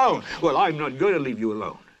leave us alone. Well, I'm not going to leave you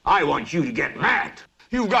alone. I want you to get mad.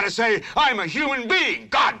 You've got to say, I'm a human being.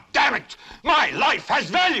 God damn it. My life has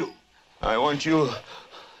value. I want you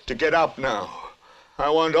to get up now. I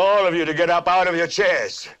want all of you to get up out of your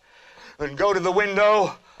chairs and go to the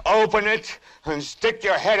window, open it, and stick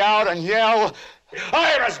your head out and yell,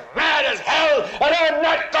 I'm as mad as hell, and I'm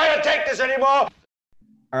not going to take this anymore.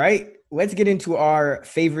 All right, let's get into our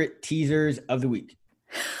favorite teasers of the week.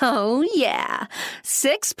 Oh, yeah.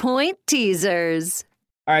 6-point teasers.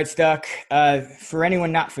 All right, Stuck. For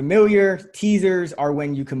anyone not familiar, teasers are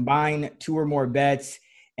when you combine 2 or more bets,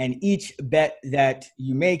 and each bet that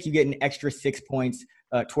you make, you get an extra 6 points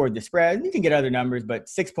toward the spread. You can get other numbers, but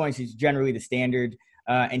 6 points is generally the standard.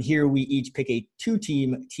 And here we each pick a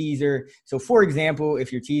 2-team teaser. So, for example,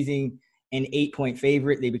 if you're teasing an 8-point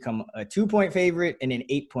favorite, they become a 2-point favorite, and an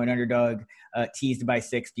 8-point underdog teased by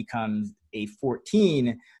 6 becomes a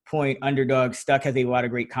 14-point underdog. Stuck has a lot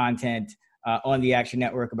of great content on the Action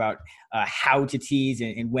Network about how to tease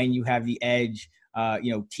and when you have the edge,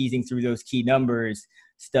 teasing through those key numbers.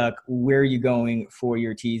 Stuck, where are you going for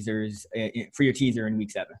your teasers, for your teaser in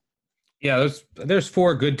week 7? Yeah, there's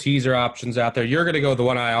 4 good teaser options out there. You're going to go the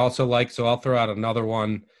one I also like, so I'll throw out another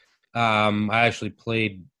one. I actually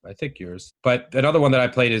played I think yours. But another one that I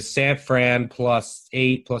played is San Fran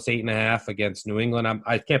 +8, +8.5 against New England.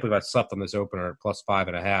 I can't believe I slept on this opener at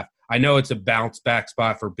 +5.5. I know it's a bounce back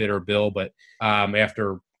spot for Bitter Bill, but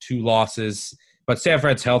after 2 losses. But San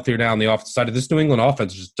Fran's healthier now on the offensive side. This New England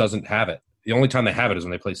offense just doesn't have it. The only time they have it is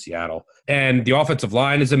when they play Seattle. And the offensive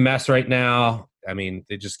line is a mess right now. I mean,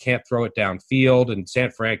 they just can't throw it downfield. And San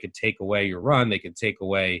Fran can take away your run. They can take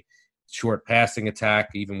away short passing attack,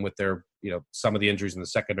 even with their, some of the injuries in the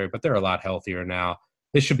secondary. But they're a lot healthier now.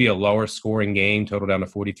 This should be a lower scoring game, total down to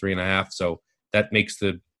 43.5. So that makes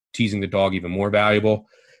the teasing the dog even more valuable,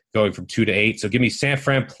 going from 2 to 8. So give me San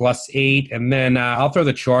Fran +8. And then I'll throw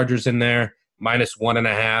the Chargers in there,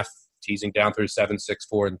 -1.5. Teasing down through 7, 6,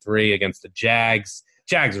 4, and 3 against the Jags.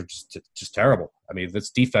 Jags are just terrible. I mean, this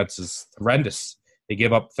defense is horrendous. They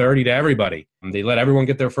give up 30 to everybody. They let everyone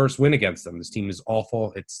get their first win against them. This team is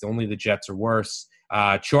awful. It's only the Jets are worse.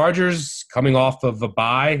 Chargers coming off of a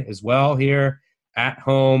bye as well here at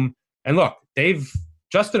home. And look,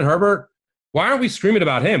 Justin Herbert, why aren't we screaming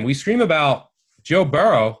about him? We scream about Joe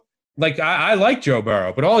Burrow. Like, I like Joe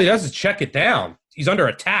Burrow, but all he does is check it down. He's under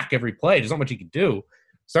attack every play. There's not much he can do.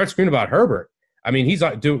 Start screaming about Herbert. I mean, he's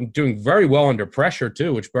doing very well under pressure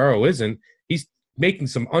too, which Burrow isn't. He's making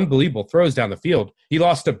some unbelievable throws down the field. He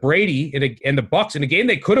lost to Brady and the Bucs in a game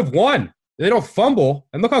they could have won. They don't fumble,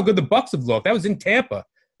 and look how good the Bucs have looked. That was in Tampa.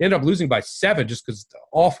 They ended up losing by 7 just because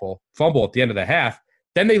awful fumble at the end of the half.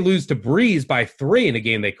 Then they lose to Breeze by 3 in a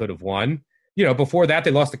game they could have won. Before that,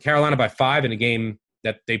 they lost to Carolina by 5 in a game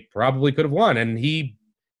that they probably could have won. And he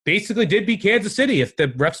basically did beat Kansas City if the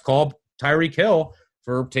refs called Tyreek Hill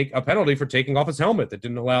for a penalty for taking off his helmet that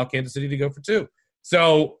didn't allow Kansas City to go for 2.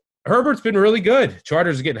 So Herbert's been really good.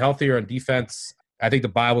 Chargers are getting healthier on defense. I think the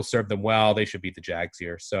bye will serve them well. They should beat the Jags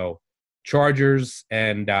here. So Chargers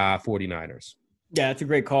and 49ers. Yeah, that's a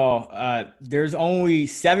great call. There's only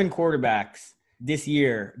 7 quarterbacks this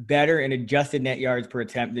year better in adjusted net yards per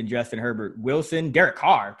attempt than Justin Herbert. Wilson, Derek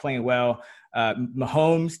Carr playing well.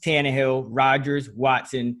 Mahomes, Tannehill, Rodgers,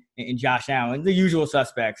 Watson, and Josh Allen, the usual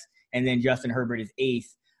suspects. And then Justin Herbert is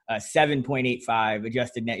 8th, 7.85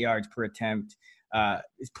 adjusted net yards per attempt.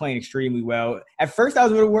 Is playing extremely well. At first, I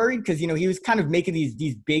was a little worried because, he was kind of making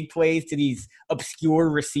these big plays to these obscure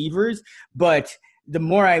receivers. But the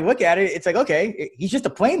more I look at it, it's like, okay, he's just a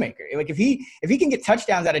playmaker. Like if he can get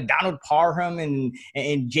touchdowns out of Donald Parham and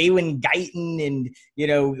Jalen Guyton and,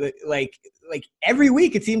 like every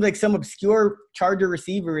week it seems like some obscure Charger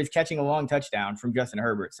receiver is catching a long touchdown from Justin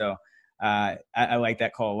Herbert. So I like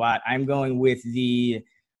that call a lot. I'm going with the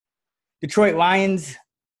Detroit Lions,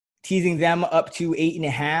 teasing them up to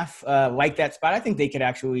 8.5. Like that spot. I think they could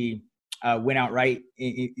actually win outright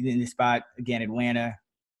in this spot. Again, Atlanta,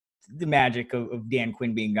 the magic of Dan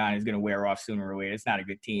Quinn being gone is going to wear off sooner or later. It's not a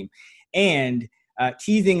good team. And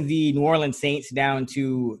teasing the New Orleans Saints down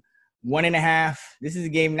to 1.5. This is a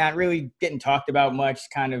game not really getting talked about much,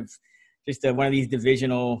 kind of just one of these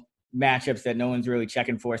divisional matchups that no one's really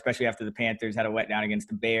checking for, especially after the Panthers had a letdown against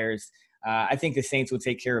the Bears. I think the Saints will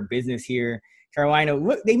take care of business here. Carolina,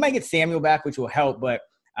 look, they might get Samuel back, which will help, but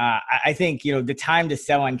I think, the time to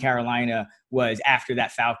sell on Carolina was after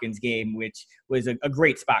that Falcons game, which was a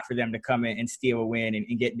great spot for them to come in and steal a win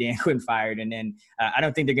and get Dan Quinn fired. And then I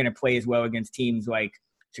don't think they're going to play as well against teams like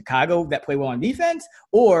Chicago that play well on defense,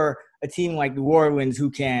 or a team like New Orleans who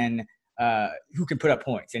can put up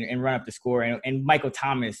points and run up the score. And Michael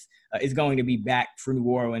Thomas is going to be back for New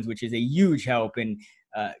Orleans, which is a huge help. And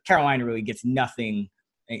Carolina really gets nothing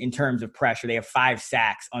in terms of pressure. They have 5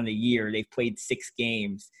 sacks on the year. They've played 6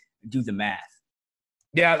 games. Do the math.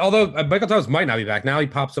 Yeah, although Michael Thomas might not be back. Now he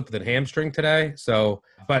pops up with a hamstring today. So,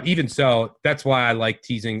 but even so, that's why I like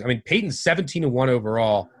teasing. I mean, Peyton's 17-1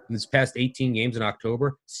 overall in his past 18 games in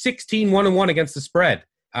October. 16-1-1 against the spread.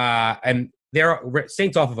 And they're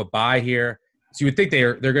Saints off of a bye here. So you would think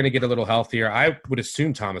they're going to get a little healthier. I would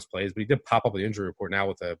assume Thomas plays, but he did pop up with the injury report now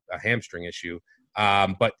with a hamstring issue.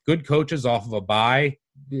 But good coaches off of a bye.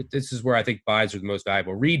 This is where I think buys are the most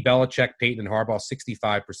valuable. Reed, Belichick, Peyton, and Harbaugh,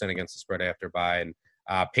 65% against the spread after bye. And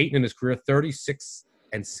Peyton in his career,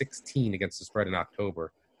 36-16 against the spread in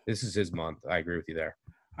October. This is his month. I agree with you there.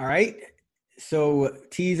 All right. So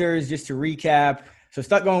teasers, just to recap. So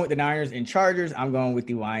start going with the Niners and Chargers. I'm going with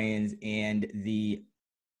the Lions and the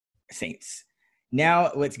Saints.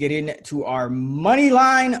 Now let's get into our money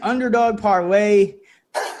line underdog parlay.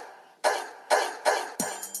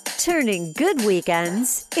 Turning good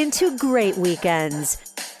weekends into great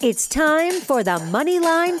weekends. It's time for the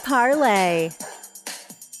Moneyline Parlay.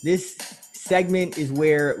 This segment is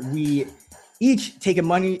where we each take a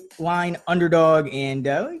money line underdog and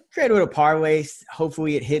create a little parlay.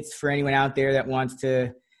 Hopefully it hits for anyone out there that wants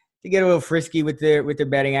to get a little frisky with their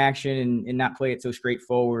betting action and not play it so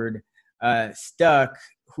straightforward. Stuck,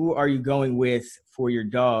 who are you going with for your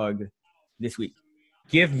dog this week?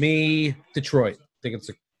 Give me Detroit. I think it's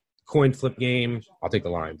a coin flip game. I'll take the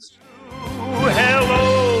Lions.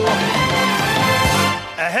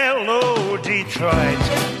 Hello, Detroit.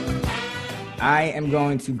 I am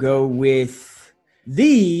going to go with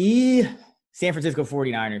the San Francisco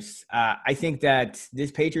 49ers. I think that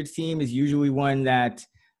this Patriots team is usually one that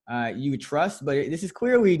you would trust, but this is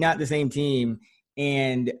clearly not the same team.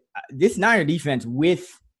 And this Niner defense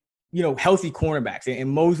with, healthy cornerbacks and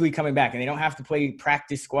Mosley coming back, and they don't have to play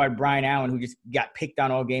practice squad Brian Allen, who just got picked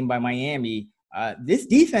on all game by Miami. This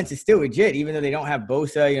defense is still legit, even though they don't have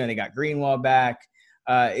Bosa. They got Greenlaw back.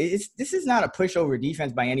 This is not a pushover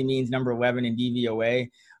defense by any means, number 11 in DVOA.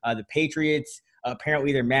 The Patriots,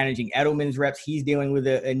 apparently they're managing Edelman's reps. He's dealing with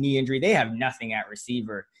a knee injury. They have nothing at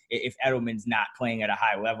receiver if Edelman's not playing at a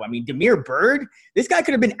high level. I mean, Damiere Byrd, this guy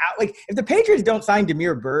could have been out. Like, if the Patriots don't sign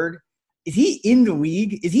Damiere Byrd, is he in the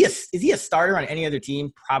league? Is he a starter on any other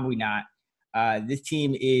team? Probably not. This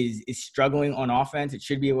team is struggling on offense. It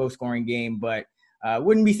should be a low-scoring game, but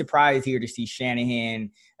wouldn't be surprised here to see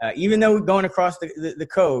Shanahan, even though going across the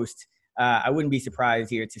coast, I wouldn't be surprised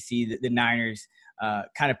here to see the Niners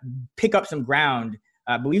kind of pick up some ground.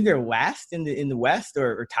 I believe they're last in the West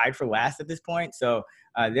or tied for last at this point. So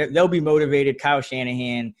they'll be motivated. Kyle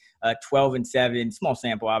Shanahan, 12-7, small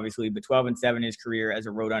sample obviously, but 12-7 in his career as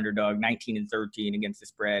a road underdog, 19-13 against the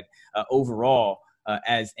spread overall.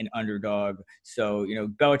 As an underdog. So,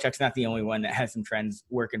 Belichick's not the only one that has some trends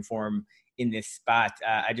working for him in this spot.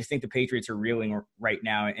 I just think the Patriots are reeling right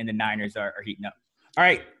now, and the Niners are heating up. All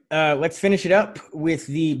right, let's finish it up with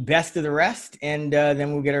the best of the rest, and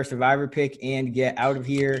then we'll get our survivor pick and get out of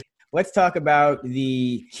here. Let's talk about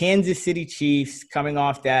the Kansas City Chiefs coming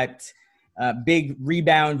off that big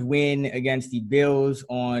rebound win against the Bills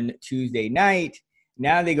on Tuesday night.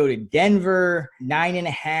 Now they go to Denver,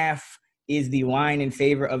 9.5. Is the line in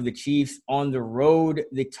favor of the Chiefs on the road.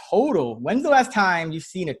 The total, when's the last time you've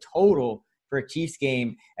seen a total for a Chiefs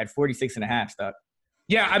game at 46.5, Stuck?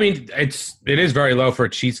 Yeah, I mean, it is very low for a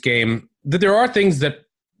Chiefs game. There are things that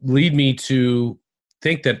lead me to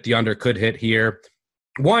think that the under could hit here.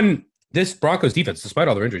 One, this Broncos defense, despite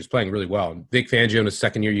all their injuries, is playing really well. Vic Fangio in his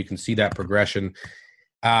second year, you can see that progression.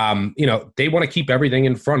 They want to keep everything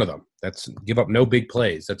in front of them. That's give up no big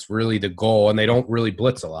plays. That's really the goal, and they don't really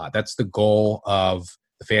blitz a lot. That's the goal of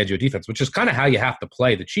the Fangio defense, which is kind of how you have to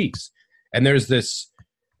play the Chiefs. And there's this,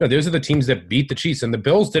 those are the teams that beat the Chiefs, and the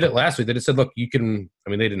Bills did it last week. They just said, look, you can. I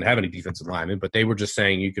mean, they didn't have any defensive linemen, but they were just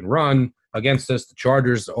saying you can run against us. The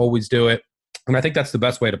Chargers always do it, and I think that's the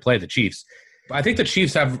best way to play the Chiefs. I think the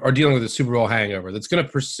Chiefs are dealing with a Super Bowl hangover that's going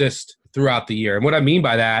to persist throughout the year, and what I mean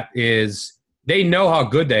by that is they know how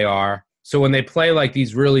good they are. So when they play like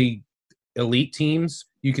these really elite teams,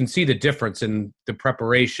 you can see the difference in the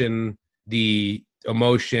preparation, the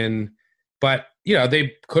emotion. But,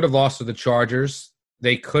 they could have lost to the Chargers.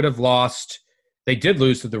 They did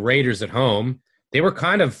lose to the Raiders at home. They were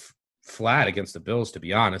kind of flat against the Bills, to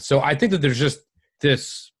be honest. So I think that there's just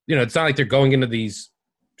this, it's not like they're going into these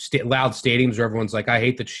loud stadiums where everyone's like, I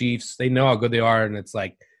hate the Chiefs. They know how good they are. And it's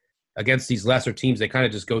like, against these lesser teams, they kind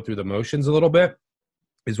of just go through the motions a little bit,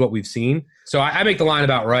 is what we've seen. So I make the line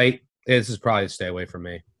about right. This is probably a stay away from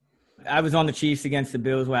me. I was on the Chiefs against the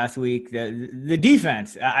Bills last week. The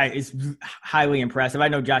defense is highly impressive. I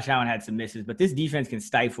know Josh Allen had some misses, but this defense can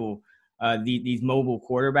stifle these mobile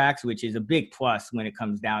quarterbacks, which is a big plus when it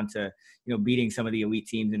comes down to beating some of the elite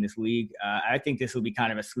teams in this league. I think this will be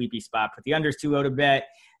kind of a sleepy spot. Put the unders too low to bet,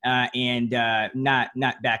 and not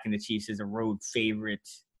backing the Chiefs as a road favorite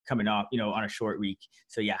coming off, on a short week.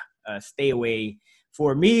 So yeah, stay away.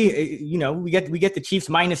 For me, we get the Chiefs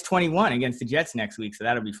minus 21 against the Jets next week, so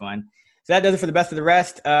that'll be fun. So that does it for the best of the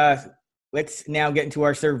rest. Let's now get into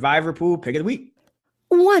our Survivor Pool pick of the week.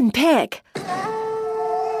 One pick.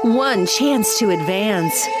 One chance to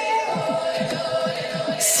advance.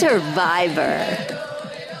 Survivor.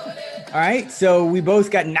 All right, so we both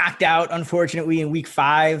got knocked out, unfortunately, in week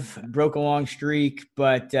 5. Broke a long streak,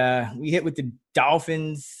 but we hit with the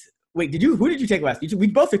Dolphins. Wait, who did you take last? We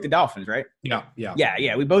both took the Dolphins, right? Yeah.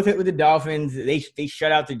 We both hit with the Dolphins. They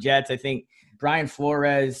shut out the Jets. I think Brian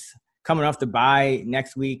Flores coming off the bye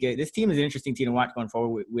next week. This team is an interesting team to watch going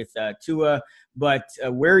forward with Tua. But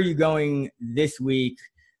where are you going this week?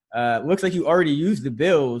 Looks like you already used the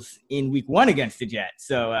Bills in week 1 against the Jets.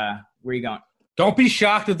 So where are you going? Don't be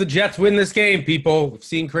shocked if the Jets win this game, people. We've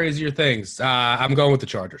seen crazier things. I'm going with the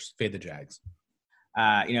Chargers. Fade the Jags.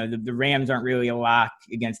 The Rams aren't really a lock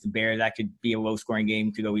against the Bears. That could be a low-scoring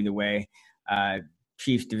game to go either way.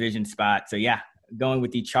 Chiefs division spot. So yeah, going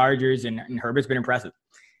with the Chargers, and Herbert's been impressive.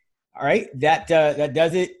 All right, that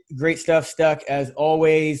does it. Great stuff, Stuck, as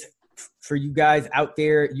always. For you guys out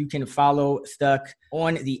there, you can follow Stuck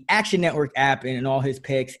on the Action Network app and in all his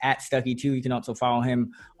picks at Stucky2. You can also follow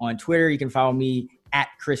him on Twitter. You can follow me at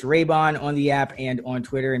Chris Raybon on the app and on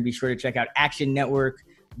Twitter. And be sure to check out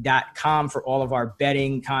actionnetwork.com for all of our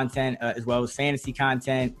betting content, as well as fantasy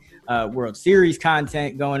content, World Series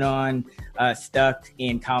content going on. Stuck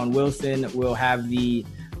and Colin Wilson will have the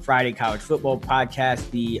Friday College Football podcast,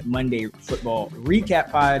 the Monday Football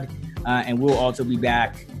Recap pod, and we'll also be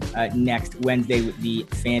back next Wednesday with the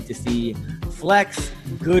Fantasy Flex.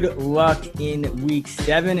 Good luck in Week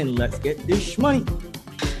 7, and let's get this money.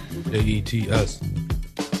 AETS.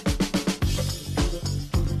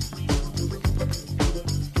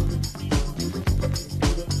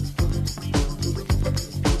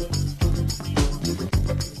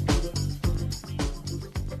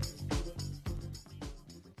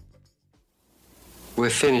 We're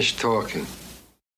finished talking.